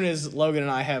as soon as Logan and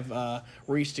I have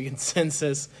reached a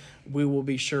consensus, we will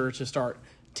be sure to start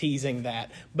teasing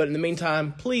that. But in the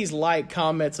meantime, please like,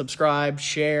 comment, subscribe,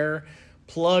 share,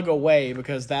 plug away,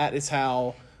 because that is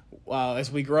how, as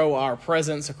we grow our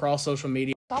presence across social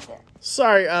media. Stop it.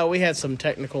 Sorry, we had some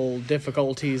technical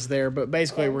difficulties there, but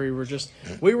basically we were just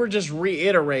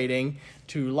reiterating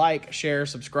to like, share,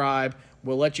 subscribe.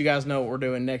 We'll let you guys know what we're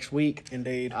doing next week.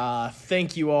 Indeed.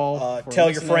 Thank you all. Tell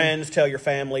your friends, tell your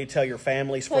family, tell your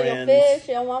family's Tell friends. your fish,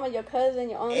 your mama, your cousin,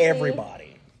 your auntie.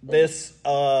 Everybody. This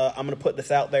I'm gonna put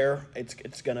this out there.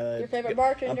 It's gonna. Your favorite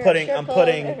bartender.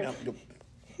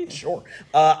 Sure.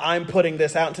 I'm putting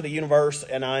this out into the universe,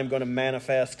 and I'm going to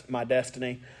manifest my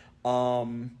destiny.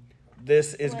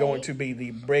 This is going to be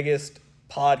the biggest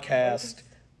podcast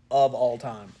of all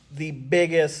time. The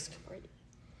biggest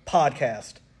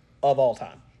podcast of all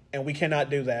time. And we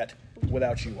cannot do that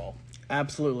without you all.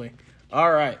 Absolutely.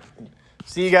 All right.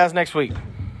 See you guys next week.